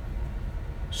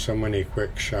 So many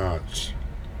quick shots,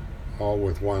 all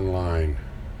with one line.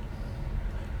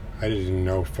 I didn't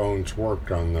know phones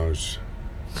worked on those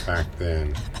back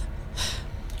then.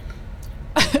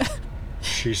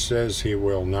 She says he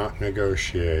will not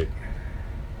negotiate.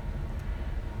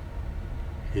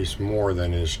 He's more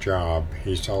than his job.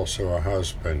 He's also a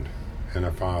husband and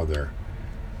a father.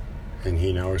 And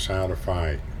he knows how to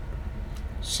fight.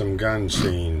 Some gun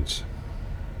scenes.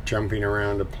 Jumping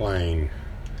around a plane.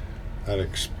 That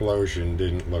explosion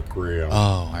didn't look real.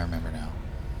 Oh, I remember now.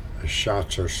 The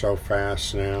shots are so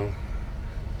fast now.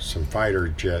 Some fighter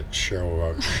jets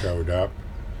showed up.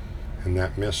 And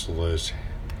that missile is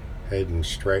heading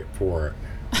straight for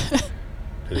it.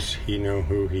 Does he know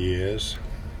who he is?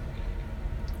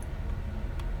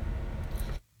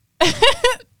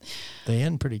 They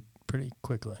end pretty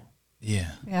quickly.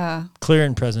 Yeah. Yeah. Clear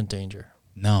and present danger.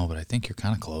 No, but I think you're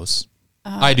kind of close.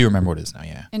 I do remember what it is now,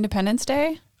 yeah. Independence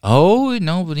Day? Oh,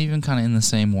 no, but even kind of in the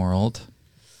same world.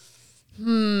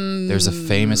 There's a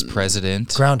famous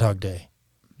president. Groundhog Day.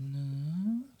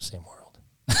 Same world.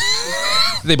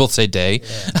 They both say day.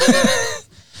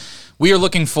 We are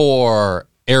looking for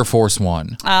Air Force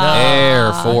One.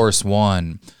 Air Force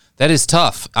One. That is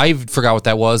tough. I forgot what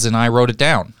that was, and I wrote it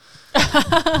down.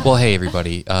 Well, hey,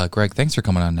 everybody. Greg, thanks for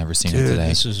coming on Never Seen It today.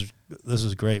 This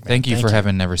is great, man. Thank you for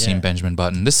having never seen Benjamin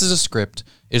Button. This is a script.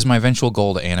 It is my eventual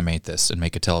goal to animate this and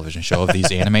make a television show of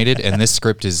these animated. And this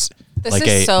script is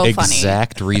so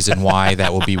exact reason why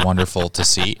that will be wonderful to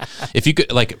see. If you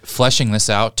could fleshing this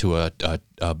out to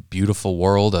a beautiful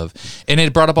world of, and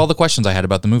it brought up all the questions I had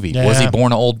about the movie. Yeah. Was he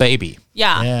born an old baby?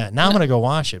 Yeah. Yeah. Now I'm gonna go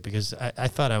watch it because I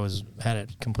thought I had it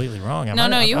completely wrong. You I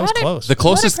was had it close. The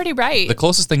closest, pretty right. The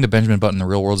closest thing to Benjamin Button in the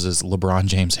real world is LeBron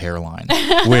James' hairline,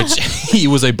 which he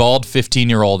was a bald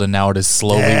 15-year-old, and now it is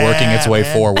slowly working its way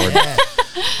forward.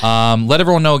 Let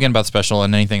everyone know again about the special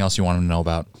and anything else you want them to know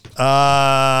about.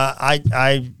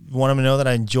 I want them to know that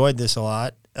I enjoyed this a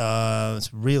lot.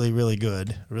 It's really, really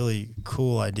good. Really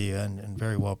cool idea and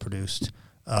very well produced.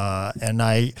 And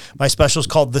my special is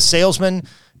called The Salesman.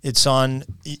 It's on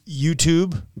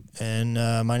YouTube, and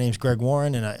my name's Greg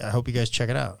Warren, and I hope you guys check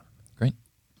it out. Great.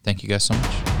 Thank you guys so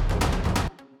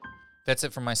much. That's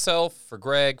it for myself, for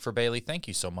Greg, for Bailey. Thank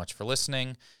you so much for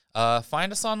listening.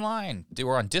 Find us online.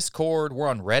 We're on Discord. We're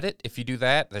on Reddit. If you do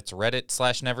that, that's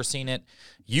Reddit/NeverSeenIt.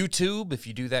 YouTube, if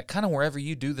you do that, kind of wherever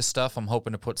you do the stuff. I'm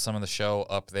hoping to put some of the show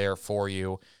up there for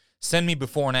you. Send me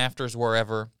before and afters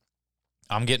wherever.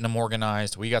 I'm getting them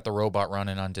organized. We got the robot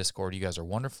running on Discord. You guys are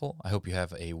wonderful. I hope you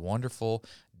have a wonderful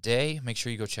day. Make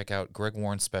sure you go check out Greg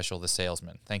Warren's special, The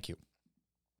Salesman. Thank you.